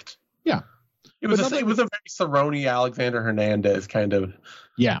expect. Yeah. It was a very Cerrone, Alexander Hernandez kind of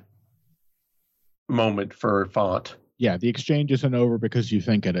moment for Font. Yeah, the exchange isn't over because you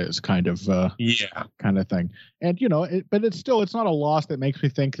think it is, kind of thing. And but it's not a loss that makes me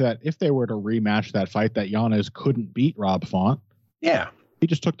think that if they were to rematch that fight, that Yanez couldn't beat Rob Font. Yeah, he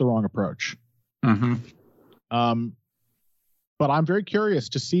just took the wrong approach. Mm-hmm. But I'm very curious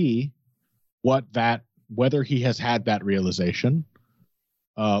to see whether he has had that realization,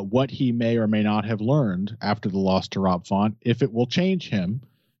 what he may or may not have learned after the loss to Rob Font, if it will change him,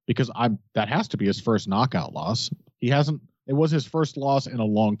 because that has to be his first knockout loss. It was his first loss in a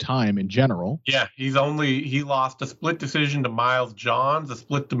long time in general. Yeah, he lost a split decision to Miles Johns, a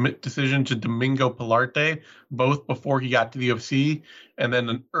split decision to Domingo Pilarte, both before he got to the UFC, and then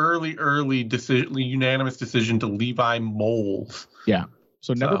an early unanimous decision to Levi Moles. Yeah,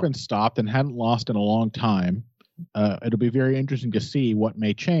 so never been stopped and hadn't lost in a long time. It'll be very interesting to see what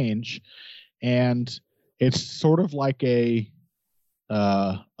may change, and it's sort of like a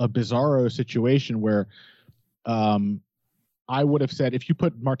bizarro situation where I would have said, if you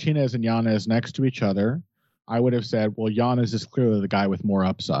put Martinez and Yanez next to each other, I would have said, well, Yanez is clearly the guy with more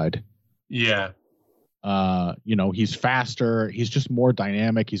upside. Yeah. He's faster. He's just more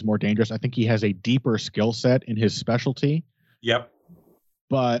dynamic. He's more dangerous. I think he has a deeper skill set in his specialty. Yep.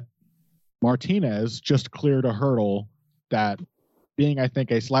 But Martinez just cleared a hurdle that, being, I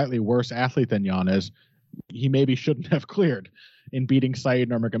think, a slightly worse athlete than Yanez, he maybe shouldn't have cleared in beating Said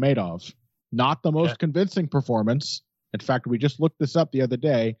Nurmagomedov. Not the most convincing performance. In fact, we just looked this up the other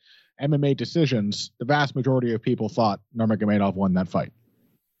day. MMA decisions, the vast majority of people thought Nurmagomedov won that fight.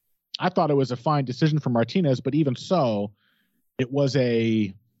 I thought it was a fine decision for Martinez, but even so, it was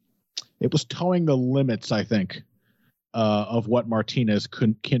towing the limits, I think, of what Martinez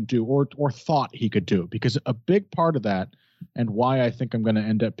can do or thought he could do. Because a big part of that, and why I think I'm going to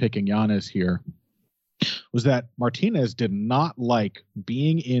end up picking Yanez here, was that Martinez did not like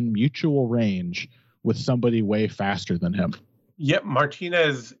being in mutual range with somebody way faster than him. Yep,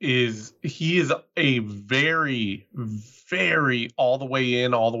 Martinez is a very, very all the way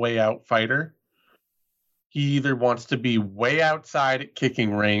in, all the way out fighter. He either wants to be way outside at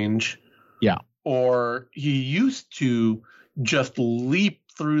kicking range, or he used to just leap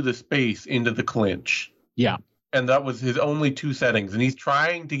through the space into the clinch. Yeah. And that was his only two settings. And he's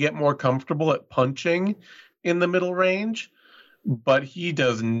trying to get more comfortable at punching in the middle range, but he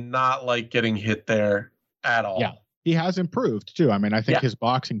does not like getting hit there at all. Yeah, he has improved too. I mean, I think his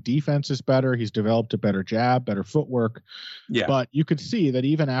boxing defense is better. He's developed a better jab, better footwork. Yeah. But you could see that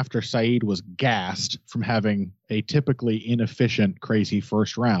even after Said was gassed from having a typically inefficient, crazy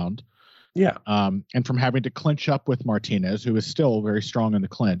first round, and from having to clinch up with Martinez, who is still very strong in the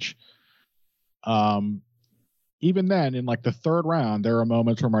clinch, even then, in like the third round, there are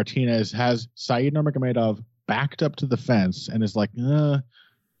moments where Martinez has Said Nurmagomedov backed up to the fence and is like, how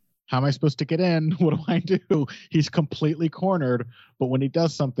am I supposed to get in? What do I do? He's completely cornered. But when he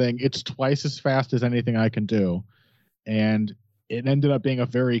does something, it's twice as fast as anything I can do. And it ended up being a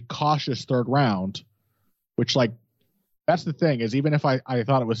very cautious third round, which, like, that's the thing, is even if I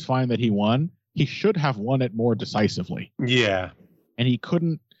thought it was fine that he won, he should have won it more decisively. Yeah. And he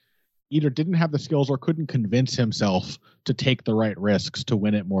either didn't have the skills or couldn't convince himself to take the right risks to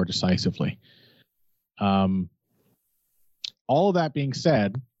win it more decisively. All of that being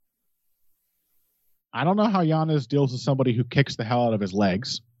said, I don't know how Yanez deals with somebody who kicks the hell out of his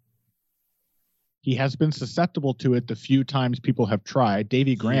legs. He has been susceptible to it the few times people have tried.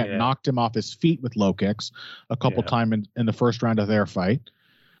 Davey Grant knocked him off his feet with low kicks a couple times in the first round of their fight.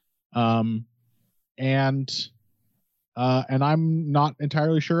 And I'm not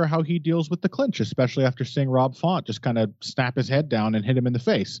entirely sure how he deals with the clinch, especially after seeing Rob Font just kind of snap his head down and hit him in the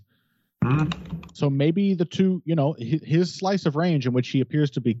face. Mm-hmm. So maybe the two, his slice of range, in which he appears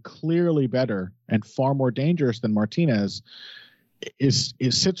to be clearly better and far more dangerous than Martinez,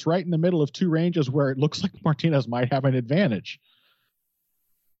 sits right in the middle of two ranges where it looks like Martinez might have an advantage.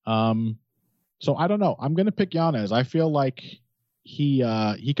 So I don't know. I'm going to pick Yanez. I feel like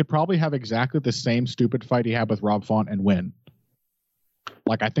he could probably have exactly the same stupid fight he had with Rob Font and win.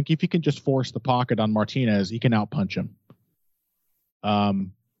 Like, I think if he can just force the pocket on Martinez, he can outpunch him.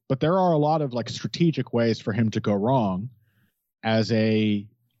 But there are a lot of like strategic ways for him to go wrong as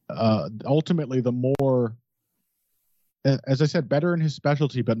ultimately the more, as I said, better in his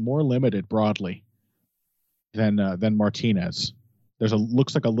specialty, but more limited broadly than Martinez.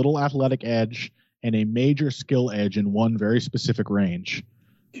 Looks like a little athletic edge and a major skill edge in one very specific range.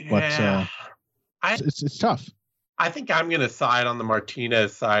 Yeah. But it's tough. I think I'm going to side on the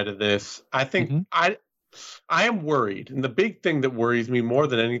Martinez side of this. I think I am worried. And the big thing that worries me more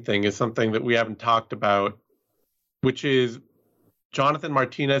than anything is something that we haven't talked about, which is Jonathan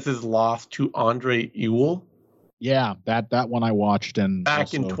Martinez's loss to Andre Ewell. Yeah, that one I watched and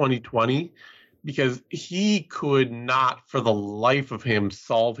back in 2020, because he could not for the life of him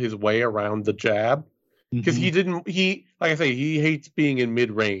solve his way around the jab. Because he like I say, he hates being in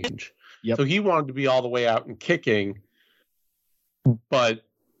mid range. Yep. So he wanted to be all the way out and kicking. But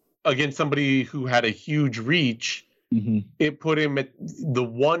against somebody who had a huge reach, it put him at the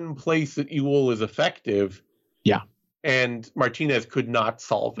one place that Ewell is effective. Yeah. And Martinez could not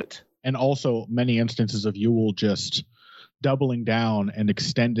solve it. And also many instances of Ewell just doubling down and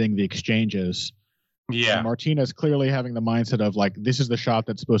extending the exchanges. Yeah. And Martinez clearly having the mindset of like, this is the shot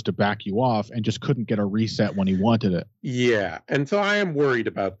that's supposed to back you off, and just couldn't get a reset when he wanted it. Yeah. And so I am worried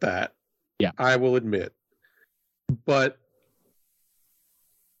about that. Yeah. I will admit. But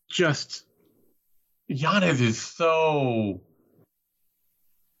just Yanez is so...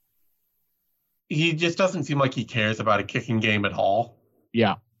 He just doesn't seem like he cares about a kicking game at all.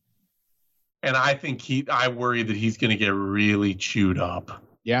 Yeah. And I think I worry that he's going to get really chewed up.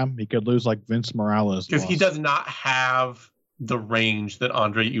 Yeah, he could lose like Vince Morales. Because he does not have the range that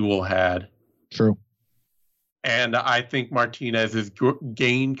Andre Ewell had. True. And I think Martinez has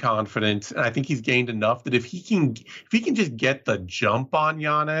gained confidence, and I think he's gained enough that if he can just get the jump on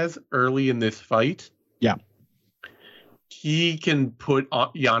Yanez early in this fight, yeah, he can put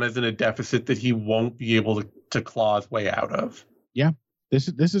Yanez in a deficit that he won't be able to claw his way out of. Yeah, this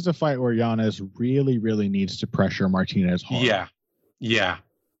is a fight where Yanez really, really needs to pressure Martinez hard. Yeah.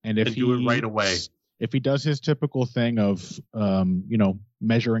 And if he do it right away, if he does his typical thing of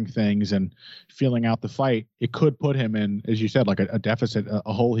measuring things and feeling out the fight, it could put him in, as you said, like a deficit,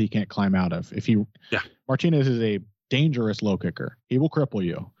 a hole he can't climb out of. Martinez is a dangerous low kicker. He will cripple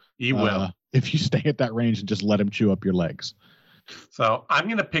you. He will if you stay at that range and just let him chew up your legs. So I'm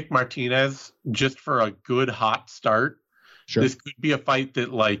going to pick Martinez just for a good hot start. Sure. This could be a fight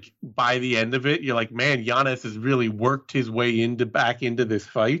that, like, by the end of it, you're like, man, Yanez has really worked his way back into this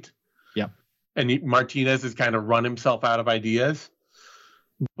fight. Yeah. And Martinez has kind of run himself out of ideas.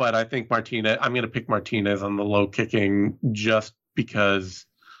 But I think I'm going to pick Martinez on the low kicking just because.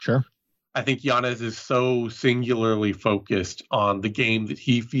 Sure. I think Yanez is so singularly focused on the game that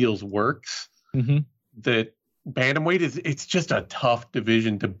he feels works that bantamweight it's just a tough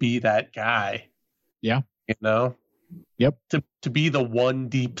division to be that guy. Yeah. You know? Yep. To be the one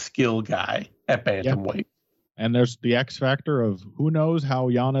deep skill guy at bantamweight. Yep. And there's the X factor of who knows how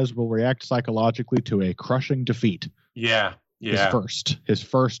Yanez will react psychologically to a crushing defeat. Yeah. His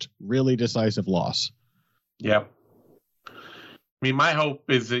first really decisive loss. Yep. I mean, my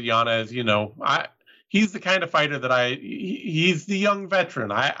hope is that Yanez, he's the kind of fighter that he's the young veteran.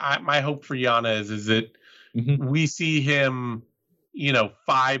 My hope for Yanez is that we see him,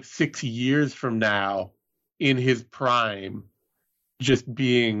 5-6 years from now in his prime, just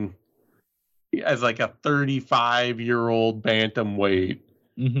being as like a 35-year-old bantamweight,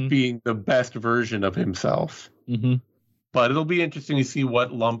 being the best version of himself. But it'll be interesting to see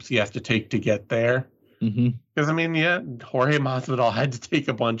what lumps he has to take to get there. Because, Jorge Masvidal had to take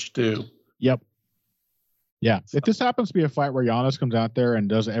a bunch too. Yep. Yeah. So. If this happens to be a fight where Yanez comes out there and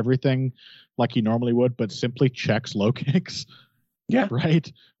does everything like he normally would, but simply checks low kicks. Yeah.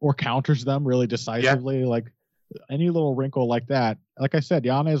 Right. Or counters them really decisively. Yeah. Like any little wrinkle like that. Like I said,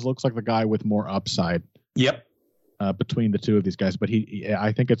 Yanez looks like the guy with more upside. Yep. Between the two of these guys. But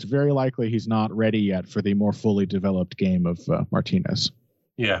I think it's very likely he's not ready yet for the more fully developed game of Martinez.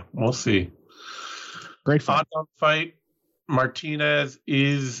 Yeah. We'll see. Great fight. Odds on fight. Martinez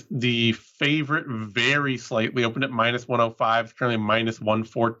is the favorite, very slightly. Opened at -105, currently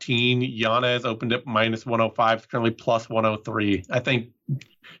 -114. Yanez opened at -105, currently +103. I think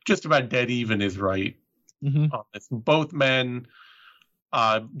just about dead even is right on this. Both men.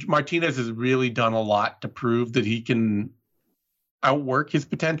 Martinez has really done a lot to prove that he can outwork his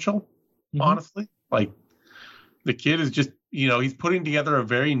potential. Honestly, like the kid is just. He's putting together a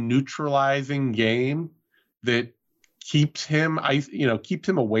very neutralizing game that keeps him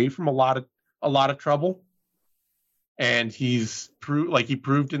away from a lot of trouble. And he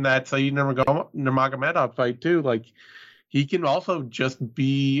proved in that Saeed Nurmagomedov fight too. Like he can also just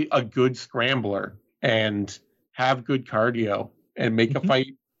be a good scrambler and have good cardio and make a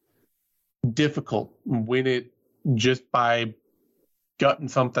fight difficult and win it just by gutting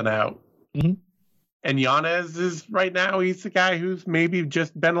something out. And Yanez is right now, he's the guy who's maybe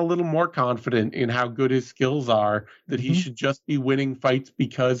just been a little more confident in how good his skills are, that he should just be winning fights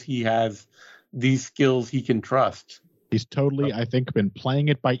because he has these skills he can trust. He's totally, I think, been playing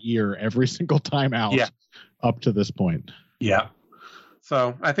it by ear every single time out up to this point. Yeah.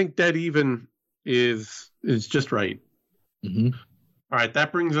 So I think dead even is just right. All right,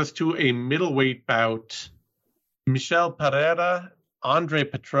 that brings us to a middleweight bout. Michel Pereira, Andre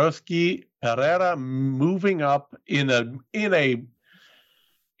Petroski, Pereira moving up in the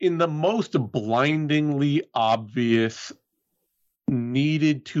most blindingly obvious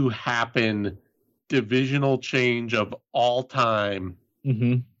needed to happen divisional change of all time.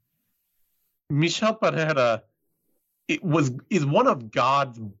 Mm-hmm. Michel Pereira is one of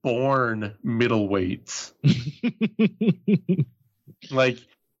God's born middleweights. Like,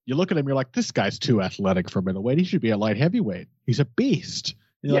 you look at him, you're like, this guy's too athletic for middleweight. He should be a light heavyweight. He's a beast.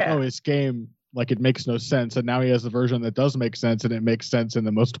 And you're like, oh, his game, like, it makes no sense. And now he has the version that does make sense, and it makes sense in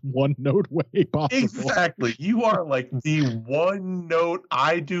the most one-note way possible. Exactly. You are like the one-note,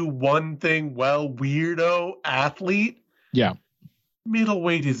 I do one thing well weirdo athlete. Yeah.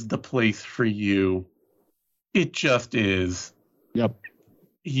 Middleweight is the place for you. It just is. Yep.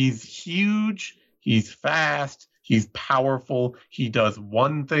 He's huge. He's fast. He's powerful. He does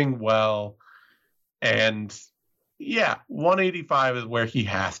one thing well. And yeah, 185 is where he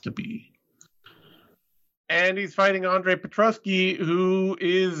has to be. And he's fighting Andre Petroski, who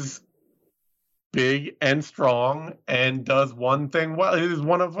is big and strong and does one thing well. It is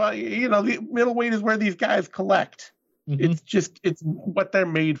one of, the middleweight is where these guys collect. Mm-hmm. It's what they're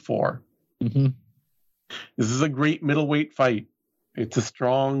made for. Mm-hmm. This is a great middleweight fight. It's a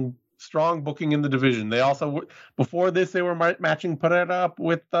strong booking in the division. They also, before this, they were matching Pereira up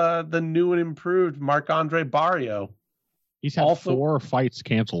with the new and improved Marc-Andre Barrio. He's had 4 fights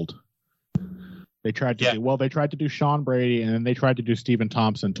canceled. They tried to do Sean Brady, and then they tried to do Stephen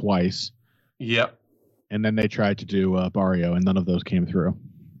Thompson twice. Yep. And then they tried to do Barrio, and none of those came through.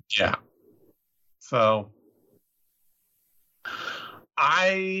 Yeah. So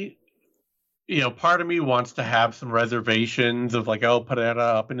part of me wants to have some reservations of like, Pereira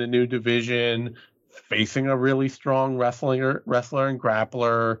up in a new division, facing a really strong wrestler and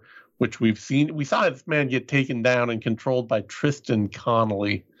grappler, which we saw this man get taken down and controlled by Tristan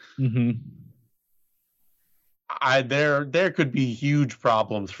Connolly. Mm-hmm. There could be huge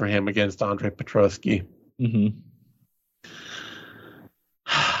problems for him against Andre Petroski. Mm-hmm.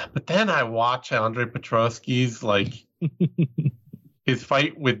 But then I watch Andre Petroski's his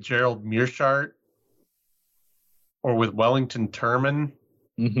fight with Gerald Meerschaert or with Wellington Turman,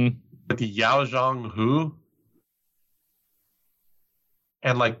 mm-hmm. with the Yao Zhang Hu,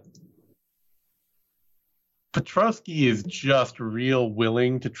 and Petroski is just real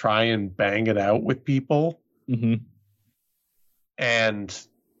willing to try and bang it out with people. Mm-hmm. And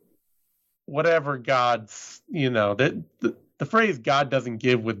whatever God's, the phrase "God doesn't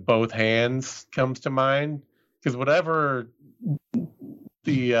give with both hands" comes to mind, because whatever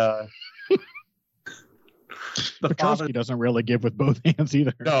the Petroski doesn't really give with both hands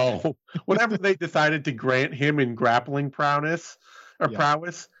either. No, whatever they decided to grant him in grappling prowess,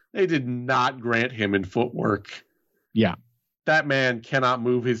 they did not grant him in footwork. Yeah. That man cannot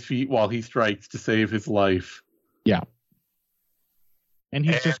move his feet while he strikes to save his life. Yeah. And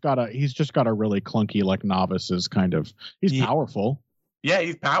he's just got a really clunky, novices kind of. He's powerful. Yeah,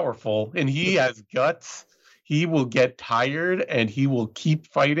 he's powerful, and he has guts. He will get tired, and he will keep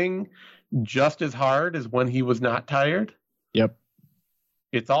fighting just as hard as when he was not tired. Yep.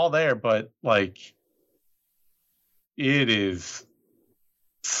 It's all there, but it is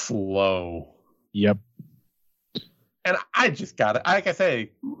slow. Yep. And I just got it. Like I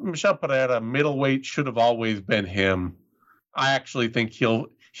say, Michel Pereira, middleweight, should have always been him. I actually think he'll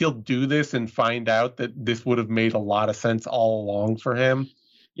do this and find out that this would have made a lot of sense all along for him.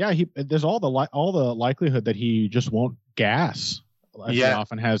 Yeah, there's all the likelihood that he just won't gas, as he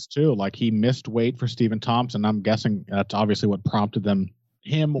often has too. He missed weight for Stephen Thompson. I'm guessing that's obviously what prompted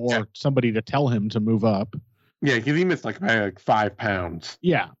him or somebody to tell him to move up. Yeah, because he missed 5 pounds.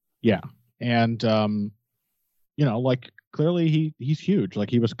 Yeah, and clearly he's huge.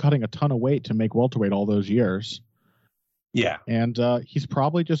 He was cutting a ton of weight to make welterweight all those years. Yeah. And he's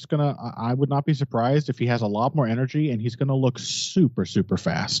probably just going to, I would not be surprised if he has a lot more energy, and he's going to look super, super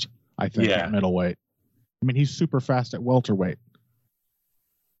fast, I think, at middleweight. I mean, he's super fast at welterweight.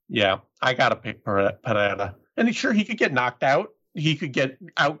 Yeah, I got to pick Pereira. And he could get knocked out. He could get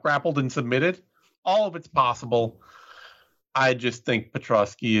out-grappled and submitted. All of it's possible. I just think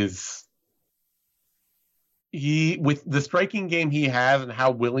Petroski is... with the striking game he has and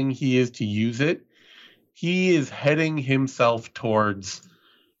how willing he is to use it, he is heading himself towards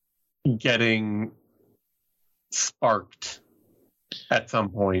getting sparked at some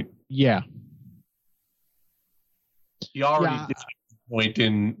point. Yeah. He already did at the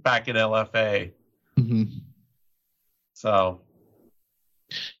point back in LFA. Mm-hmm. So.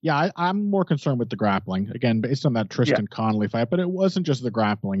 Yeah, I'm more concerned with the grappling. Again, based on that Tristan Connolly fight, but it wasn't just the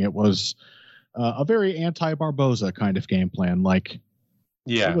grappling. It was a very anti-Barboza kind of game plan. Like,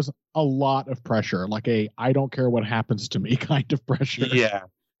 Yeah. it was a lot of pressure, like a I don't care what happens to me kind of pressure. Yeah.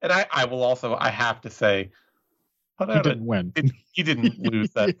 And I will also, I have to say, He didn't win. He didn't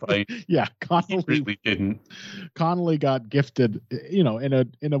lose that fight. Yeah, He really didn't. Connolly got gifted,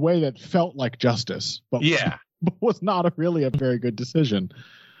 in a way that felt like justice, but was not really a very good decision.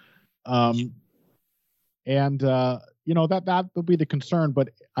 That would be the concern, but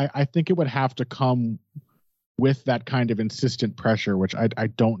I think it would have to come with that kind of insistent pressure, which I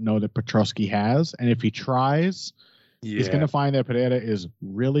don't know that Petroski has, and if he tries, he's going to find that Pereira is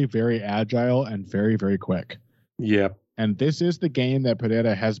really very agile and very, very quick. Yeah. And this is the game that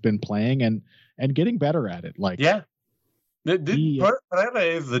Pereira has been playing and getting better at it. Like, yeah. Pereira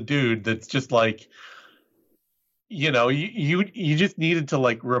is the dude that's just like, you just needed to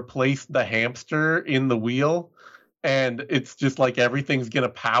like replace the hamster in the wheel, and it's just like everything's going to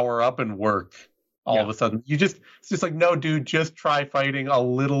power up and work all of a sudden. It's just like, no, dude, just try fighting a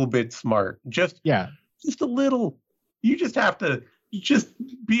little bit smart. Just a little. You just have to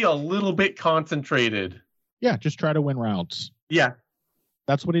be a little bit concentrated. Yeah, just try to win rounds. Yeah.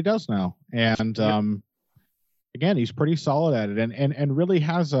 That's what he does now. And again, he's pretty solid at it and really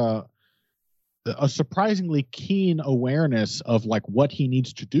has a surprisingly keen awareness of like what he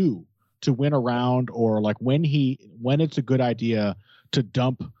needs to do to win a round, or like when it's a good idea to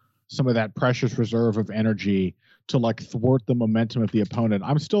dump some of that precious reserve of energy to like thwart the momentum of the opponent.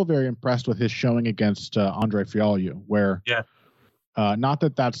 I'm still very impressed with his showing against Andre Fialho, where not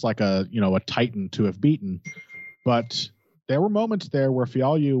that that's like a titan to have beaten, but there were moments there where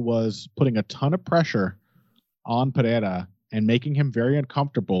Fialho was putting a ton of pressure on Pereira and making him very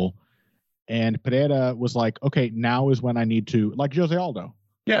uncomfortable. And Pereira was like, okay, now is when I need to, like Jose Aldo.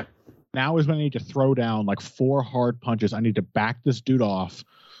 Yeah. Now is when I need to throw down like 4 hard punches. I need to back this dude off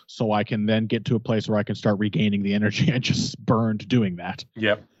so I can then get to a place where I can start regaining the energy I just burned doing that.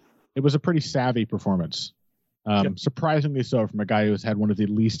 Yep. It was a pretty savvy performance. Surprisingly so from a guy who has had one of the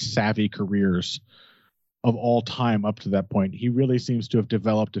least savvy careers of all time up to that point. He really seems to have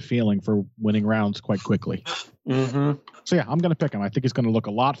developed a feeling for winning rounds quite quickly. Mm-hmm. So yeah, I'm going to pick him. I think he's going to look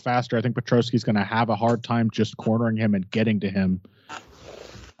a lot faster. I think Petroski's going to have a hard time just cornering him and getting to him.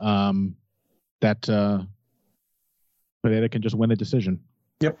 Pereira can just win a decision.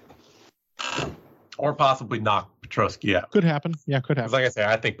 Yep. Or possibly knock Petroski out. Could happen. Yeah, could happen. Like I say,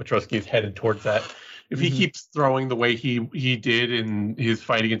 I think Petroski is headed towards that. If he keeps throwing the way he did in his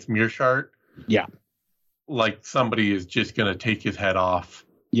fight against Mearshart, like somebody is just going to take his head off.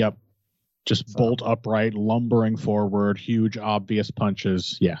 Yep. Just bolt upright, lumbering forward, huge, obvious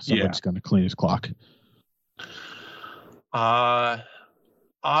punches. Yeah, somebody's going to clean his clock. Odds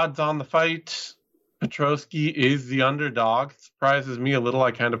on the fight, Petroski is the underdog. Surprises me a little.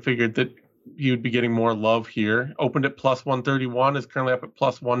 I kind of figured that he would be getting more love here. Opened at plus 131, is currently up at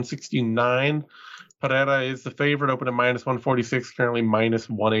plus 169. Pereira is the favorite, opened at minus 146, currently minus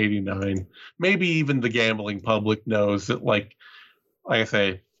 189. Maybe even the gambling public knows that, like I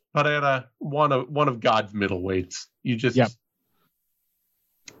say, Pereira, one of God's middleweights.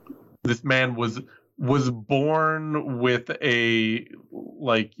 This man was born with a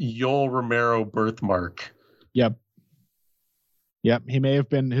like Yoel Romero birthmark. Yep.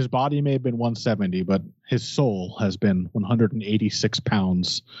 His body may have been 170, but his soul has been 186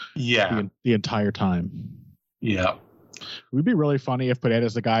 pounds. Yeah. The entire time. Yeah. It would be really funny if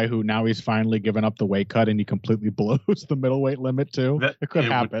Pereira's the guy who now he's finally given up the weight cut and he completely blows the middleweight limit too. It could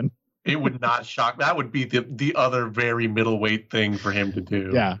happen. It would not shock. That would be the other very middleweight thing for him to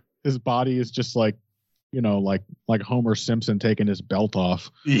do. Yeah. His body is just like, like Homer Simpson taking his belt off.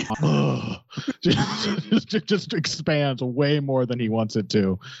 Yeah. just expands way more than he wants it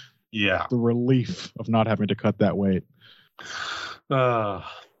to. Yeah. The relief of not having to cut that weight. All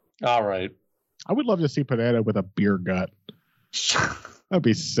right. I would love to see Pereira with a beer gut. That'd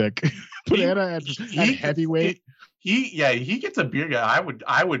be sick. Pereira at heavyweight. He gets a beer gut.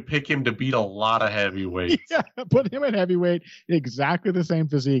 I would pick him to beat a lot of heavyweights. Yeah, put him at heavyweight, exactly the same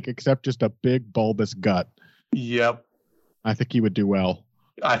physique, except just a big bulbous gut. Yep. I think he would do well.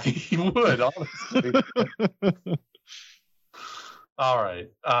 I think he would, honestly. All right.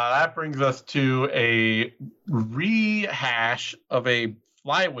 That brings us to a rehash of a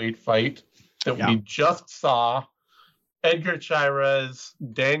flyweight fight that we just saw. Edgar Chairez,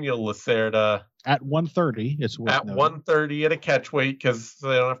 Daniel Lacerda. At 130, it's worth at 130 at a catch weight because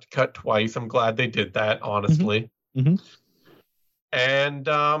they don't have to cut twice. I'm glad they did that, honestly. Mm-hmm. And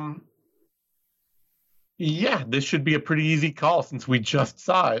this should be a pretty easy call since we just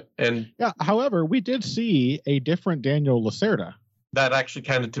saw it. And however, we did see a different Daniel Lacerda That actually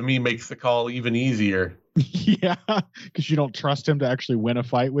kind of, to me, makes the call even easier. Yeah, because you don't trust him to actually win a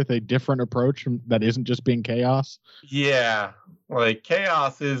fight with a different approach that isn't just being chaos. Yeah, like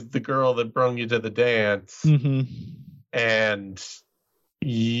chaos is the girl that brung you to the dance, and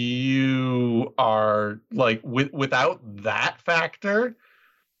you are like without that factor,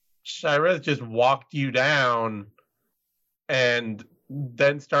 Shirez just walked you down and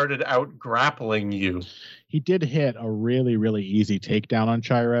then started out grappling you. He did hit a really, really easy takedown on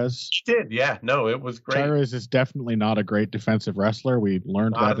Shirez. He did, yeah. No, it was great. Shirez is definitely not a great defensive wrestler. We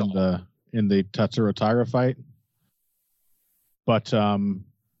learned that in the Tatsuro Taira fight. But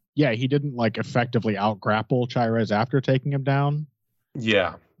yeah, he didn't like effectively out grapple Shirez after taking him down.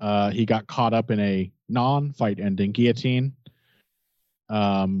 Yeah. He got caught up in a non-fight ending guillotine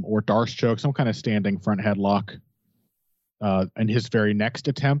or Darce choke, some kind of standing front headlock. And his very next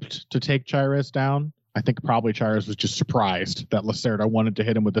attempt to take Shirez down, I think probably Shirez was just surprised that Lacerda wanted to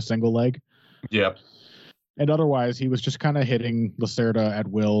hit him with a single leg. Yep. And otherwise, he was just kind of hitting Lacerda at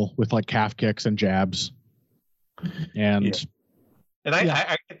will with like calf kicks and jabs. And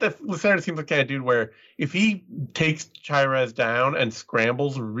I get that Lacerda seems like the kind of dude where if he takes Shirez down and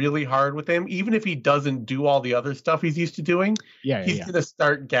scrambles really hard with him, even if he doesn't do all the other stuff he's used to doing, he's going to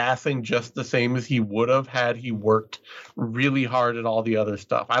start gassing just the same as he would have had he worked really hard at all the other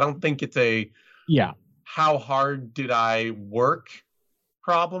stuff. I don't think it's a how hard did I work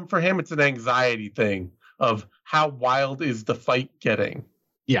problem for him. It's an anxiety thing of how wild is the fight getting.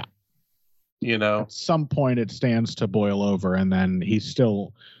 Yeah. You know, at some point it stands to boil over, and then he's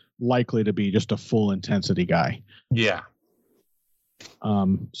still likely to be just a full intensity guy. Yeah.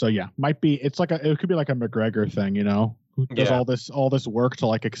 So yeah, it could be like a McGregor thing, you know, who does all this work to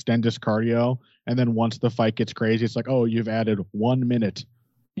like extend his cardio, and then once the fight gets crazy, it's like, oh, you've added 1 minute.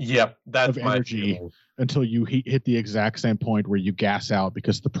 Yep, that's of energy until you hit the exact same point where you gas out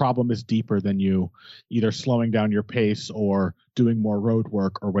because the problem is deeper than you either slowing down your pace or doing more road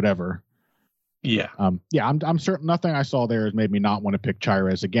work or whatever. Yeah. I'm certain nothing I saw there has made me not want to pick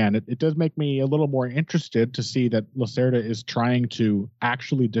Shirez again. It does make me a little more interested to see that Lacerda is trying to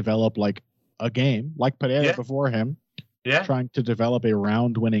actually develop like a game, like Pereira before him. Yeah. Trying to develop a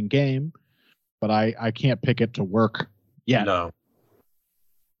round-winning game, but I can't pick it to work yet. No.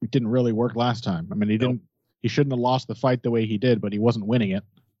 It didn't really work last time. I mean, he shouldn't have lost the fight the way he did, but he wasn't winning it.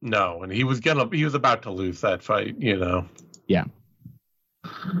 No, and he was about to lose that fight, you know. Yeah.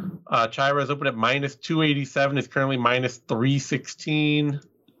 Shirez opened at -287, is currently -316.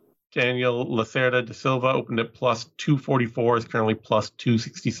 Daniel Lacerda da Silva opened at +244, is currently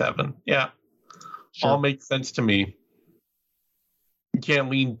 +267. Yeah. Sure. All makes sense to me. You can't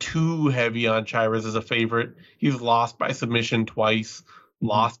lean too heavy on Shirez as a favorite. He's lost by submission twice,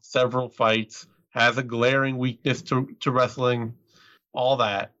 lost several fights, has a glaring weakness to wrestling, all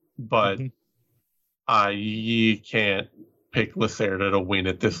that. But you can't pick Lacerda to win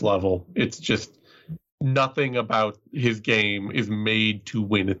at this level. It's just nothing about his game is made to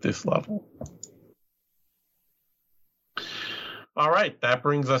win at this level. All right, that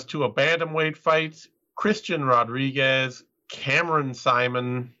brings us to a bantamweight fight. Christian Rodriguez, Cameron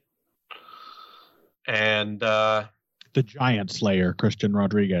Simon, and the Giant Slayer, Christian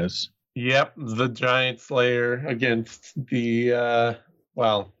Rodriguez. Yep, the Giant Slayer against the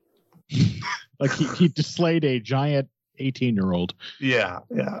like he slayed a giant 18-year-old. Yeah.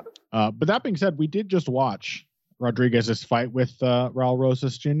 But that being said, we did just watch Rodriguez's fight with Raul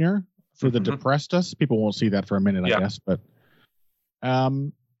Rosas Jr. for the Deprestas. People won't see that for a minute, I guess. But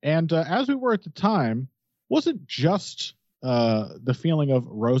as we were at the time, wasn't just the feeling of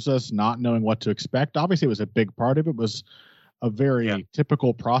Rosas not knowing what to expect. Obviously, it was a big part of it. It was a very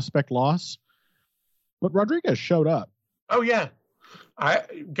typical prospect loss. But Rodriguez showed up. Oh, yeah.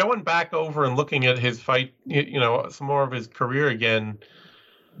 Going back over and looking at his fight, you know, some more of his career again,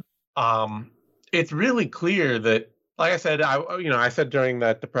 it's really clear that, like I said, I said during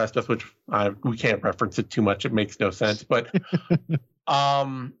that Depressed Us, which we can't reference it too much. It makes no sense. But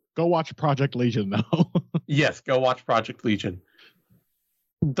go watch Project Legion, though. Yes, go watch Project Legion.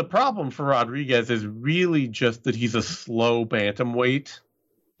 The problem for Rodriguez is really just that he's a slow bantamweight.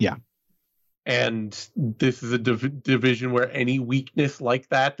 Yeah. And this is a division where any weakness like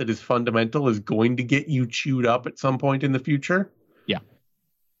that is fundamental is going to get you chewed up at some point in the future. Yeah.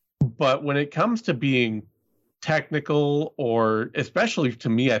 But when it comes to being technical, or especially to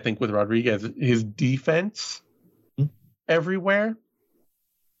me, I think with Rodriguez, his defense everywhere,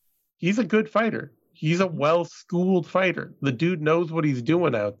 he's a good fighter. He's a well-schooled fighter. The dude knows what he's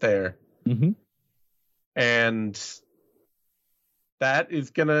doing out there. Mm-hmm. And that is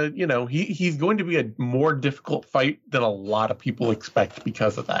gonna, he's going to be a more difficult fight than a lot of people expect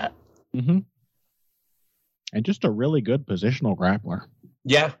because of that. Mm-hmm. And just a really good positional grappler.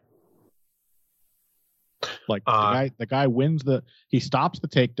 Yeah. Like the guy wins he stops the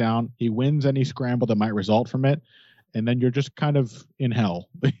takedown, he wins any scramble that might result from it, and then you're just kind of in hell.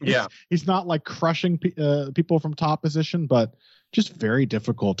 Yeah. He's not like crushing people from top position, but just very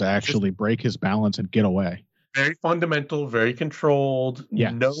difficult to actually break his balance and get away. Very fundamental, very controlled.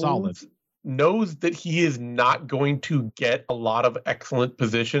 Yeah, solid. Knows that he is not going to get a lot of excellent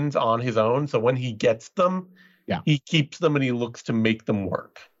positions on his own. So when he gets them, he keeps them and he looks to make them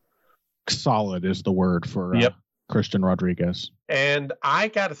work. Solid is the word for Christian Rodriguez. And I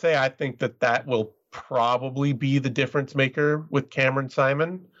got to say, I think that will probably be the difference maker with Cameron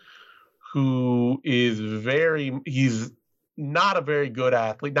Saaiman, who is he's not a very good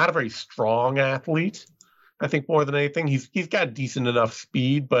athlete, not a very strong athlete. I think more than anything, he's got decent enough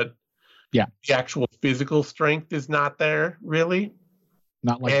speed, but the actual physical strength is not there, really.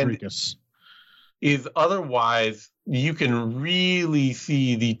 Not like Dricus. Is otherwise, you can really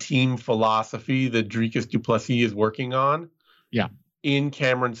see the team philosophy that Dricus du Plessis is working on in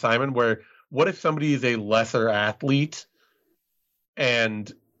Cameron Saaiman, where what if somebody is a lesser athlete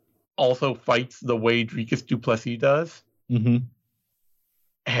and also fights the way Dricus du Plessis does? Mm-hmm.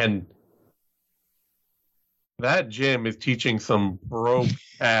 And that gym is teaching some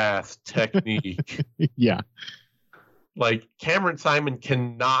broke-ass technique. Yeah. Like, Cameron Saaiman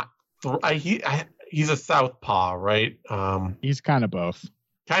cannot... he's a southpaw, right? He's kind of both.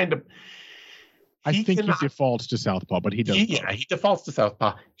 Kind of. I think he defaults to southpaw, but he does. He defaults to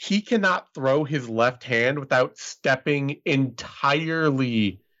southpaw. He cannot throw his left hand without stepping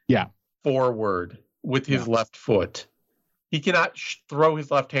entirely forward with his left foot. He cannot throw his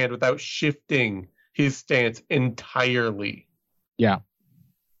left hand without shifting his stance entirely. Yeah.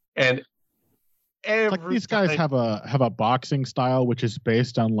 And like these guys have a boxing style which is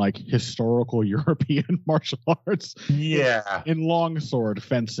based on like historical European martial arts. Yeah. In longsword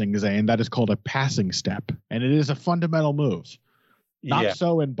fencing, Zane, that is called a passing step, and it is a fundamental move. Not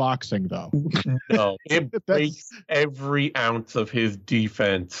so in boxing, though. No, it breaks every ounce of his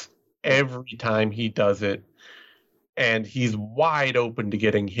defense every time he does it, and he's wide open to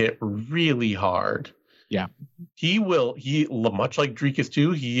getting hit really hard. Yeah, he much like Dricus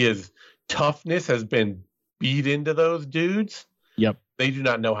too. Toughness has been beat into those dudes. Yep. They do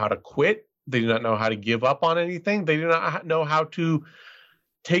not know how to quit. They do not know how to give up on anything. They do not know how to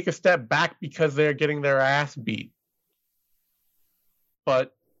take a step back because they're getting their ass beat.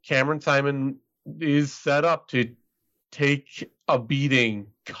 But Cameron Saaiman is set up to take a beating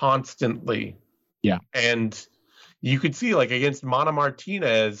constantly. Yeah. And you could see, like, against Mana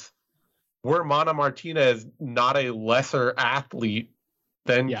Martinez, were Mana Martinez not a lesser athlete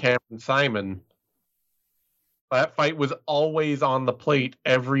than Cameron Saaiman, that fight was always on the plate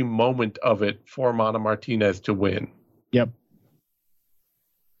every moment of it for Mana Martinez to win. Yep.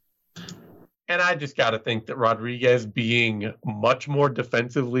 And I just got to think that Rodriguez, being much more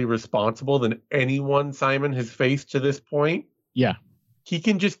defensively responsible than anyone Saaiman has faced to this point, he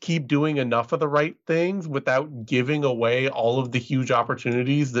can just keep doing enough of the right things without giving away all of the huge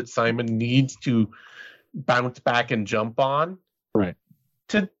opportunities that Saaiman needs to bounce back and jump on. Right.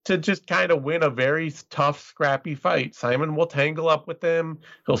 To just kind of win a very tough, scrappy fight. Saaiman will tangle up with him.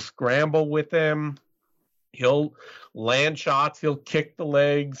 He'll scramble with him. He'll land shots. He'll kick the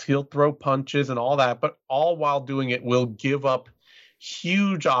legs. He'll throw punches and all that. But all while doing it will give up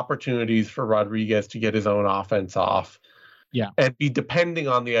huge opportunities for Rodriguez to get his own offense off. Yeah. And be depending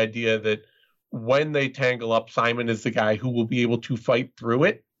on the idea that when they tangle up, Saaiman is the guy who will be able to fight through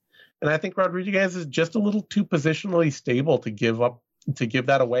it. And I think Rodriguez is just a little too positionally stable to give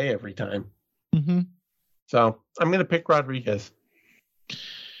that away every time. Mm-hmm. So I'm going to pick Rodriguez.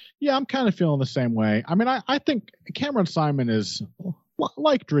 Yeah, I'm kind of feeling the same way. I mean, I think Cameron Saaiman is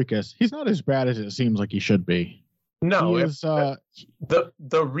like Dricus. He's not as bad as it seems like he should be. No, he is, just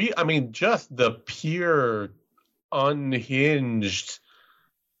the pure unhinged,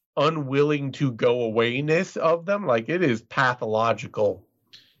 unwilling to go awayness of them. Like, it is pathological.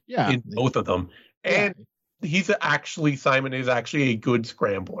 Yeah, in both of them. And Saaiman is actually a good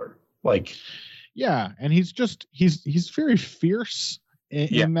scrambler. Like, yeah, and he's very fierce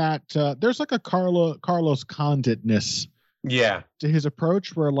in that there's like a Carlos Conditness to his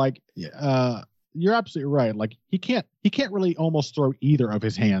approach where, like, you're absolutely right. Like, he can't really almost throw either of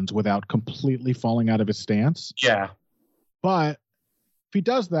his hands without completely falling out of his stance. Yeah. But if he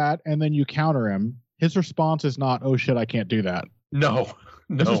does that and then you counter him, his response is not, oh shit, I can't do that. No.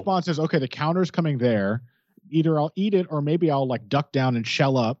 His response is, okay, the counter's coming there. either I'll eat it or maybe I'll like duck down and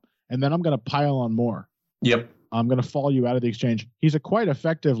shell up, and then I'm going to pile on more. Yep. I'm going to fall you out of the exchange. He's a quite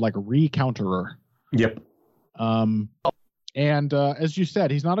effective like re-counterer. Yep. And as you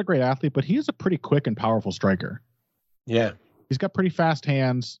said, he's not a great athlete, but he is a pretty quick and powerful striker. Yeah. He's got pretty fast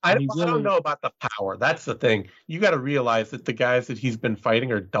hands. I don't know about the power. That's the thing. You got to realize that the guys that he's been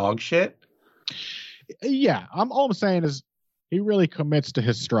fighting are dog shit. Yeah. All I'm saying is he really commits to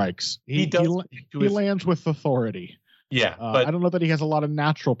his strikes. He lands with authority. Yeah. But I don't know that he has a lot of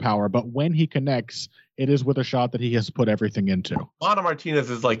natural power, but when he connects, it is with a shot that he has put everything into. Lana Martinez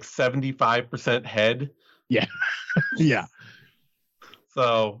is like 75% head. Yeah. Yeah.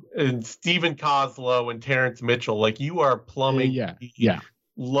 So, and Steven Kozlow and Terrence Mitchell, like you are plumbing the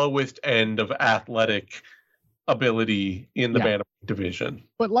lowest end of athletic ability in the bantamweight division.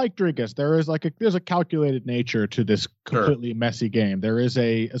 But like Drigas, there's a calculated nature to this completely messy game. There is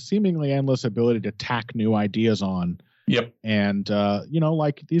a seemingly endless ability to tack new ideas on. Yep. And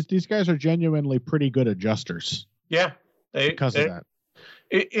like these guys are genuinely pretty good adjusters. Yeah. Because of that.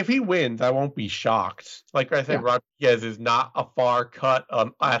 If he wins, I won't be shocked. Like I said, Rodriguez is not a far cut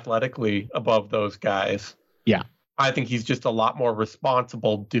athletically above those guys. Yeah. I think he's just a lot more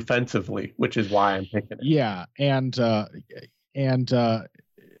responsible defensively, which is why I'm picking it. Yeah, and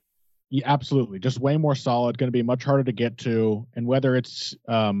absolutely, just way more solid. Going to be much harder to get to, and whether it's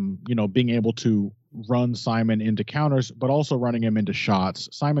being able to run Simon into counters, but also running him into shots.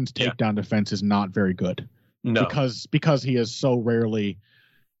 Simon's takedown defense is not very good. No, because he is so rarely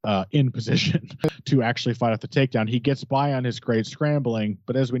in position to actually fight off the takedown. He gets by on his great scrambling,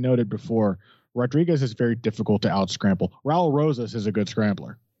 but as we noted before, Rodriguez is very difficult to out-scramble. Raul Rosas is a good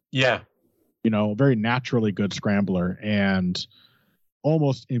scrambler. Yeah. Very naturally good scrambler. And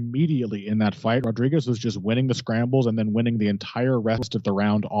almost immediately in that fight, Rodriguez was just winning the scrambles and then winning the entire rest of the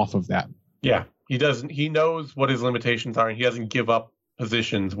round off of that. Yeah. He knows what his limitations are, and he doesn't give up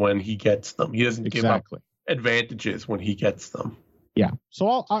positions when he gets them. He doesn't give up advantages when he gets them. Yeah.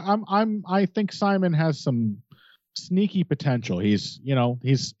 So I think Simon has some sneaky potential. He's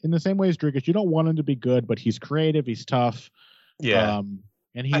in the same way as Drigas. You don't want him to be good, but he's creative. He's tough. Yeah.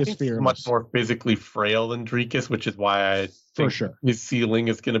 And he is fearless. He's much more physically frail than Drigas, which is why I think his ceiling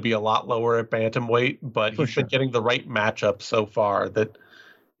is going to be a lot lower at bantamweight. But he's been getting the right matchup so far that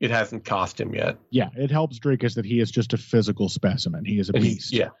it hasn't cost him yet. Yeah, it helps Drigas that he is just a physical specimen. He is a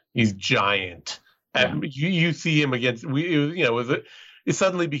beast. He's giant. And you see him against it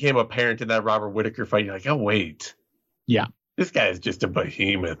suddenly became apparent in that Robert Whittaker fight. You're like, oh wait. Yeah. This guy is just a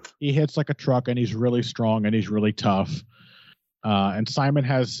behemoth. He hits like a truck, and he's really strong, and he's really tough. And Simon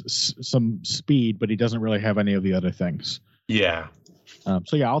has some speed, but he doesn't really have any of the other things. Yeah.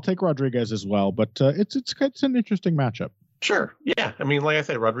 I'll take Rodriguez as well, but it's an interesting matchup. Sure. Yeah. I mean, like I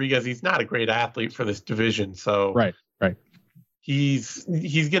said, Rodriguez, he's not a great athlete for this division, so right. He's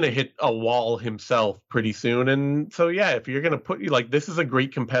going to hit a wall himself pretty soon. And so, if you're going to put this is a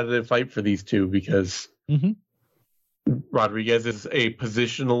great competitive fight for these two because Rodriguez is a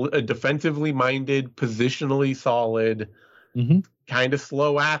defensively minded, positionally solid, kind of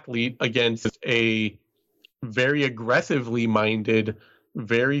slow athlete against a very aggressively minded,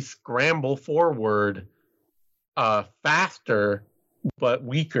 very scramble forward, faster, but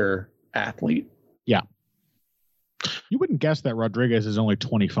weaker athlete. Yeah. You wouldn't guess that Rodriguez is only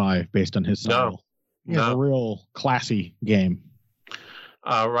 25 based on his style. He has a real classy game.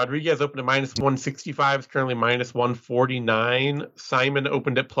 Rodriguez opened at minus 165, is currently minus 149. Simon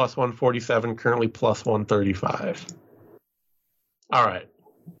opened at plus 147, currently plus 135. All right.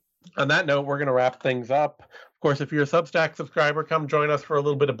 On that note, we're going to wrap things up. Of course, if you're a Substack subscriber, come join us for a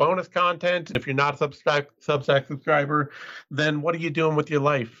little bit of bonus content. If you're not a Substack subscriber, then what are you doing with your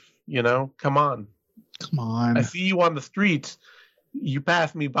life? Come on. Come on. I see you on the street. You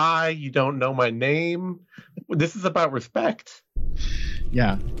pass me by. You don't know my name. This is about respect.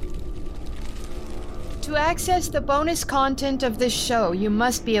 Yeah. To access the bonus content of this show, you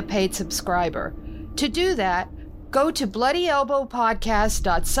must be a paid subscriber. To do that, go to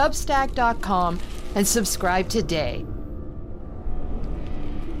bloodyelbowpodcast.substack.com and subscribe today.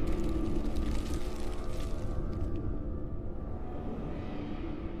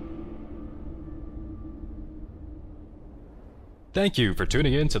 Thank you for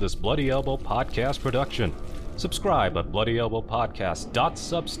tuning in to this Bloody Elbow podcast production. Subscribe at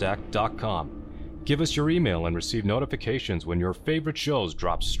bloodyelbowpodcast.substack.com. Give us your email and receive notifications when your favorite shows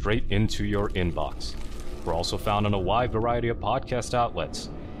drop straight into your inbox. We're also found on a wide variety of podcast outlets.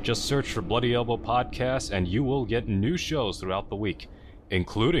 Just search for Bloody Elbow Podcast and you will get new shows throughout the week,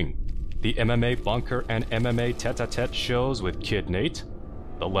 including the MMA Bunker and MMA Tete-a-Tete shows with Kid Nate,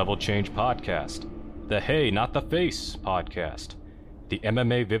 the Level Change Podcast, the Hey Not the Face podcast, the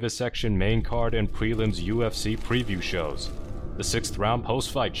MMA Vivisection main card and prelims UFC preview shows, the 6th Round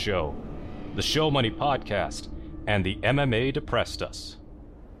post-fight show, the Show Money podcast, and the MMA Depressed Us.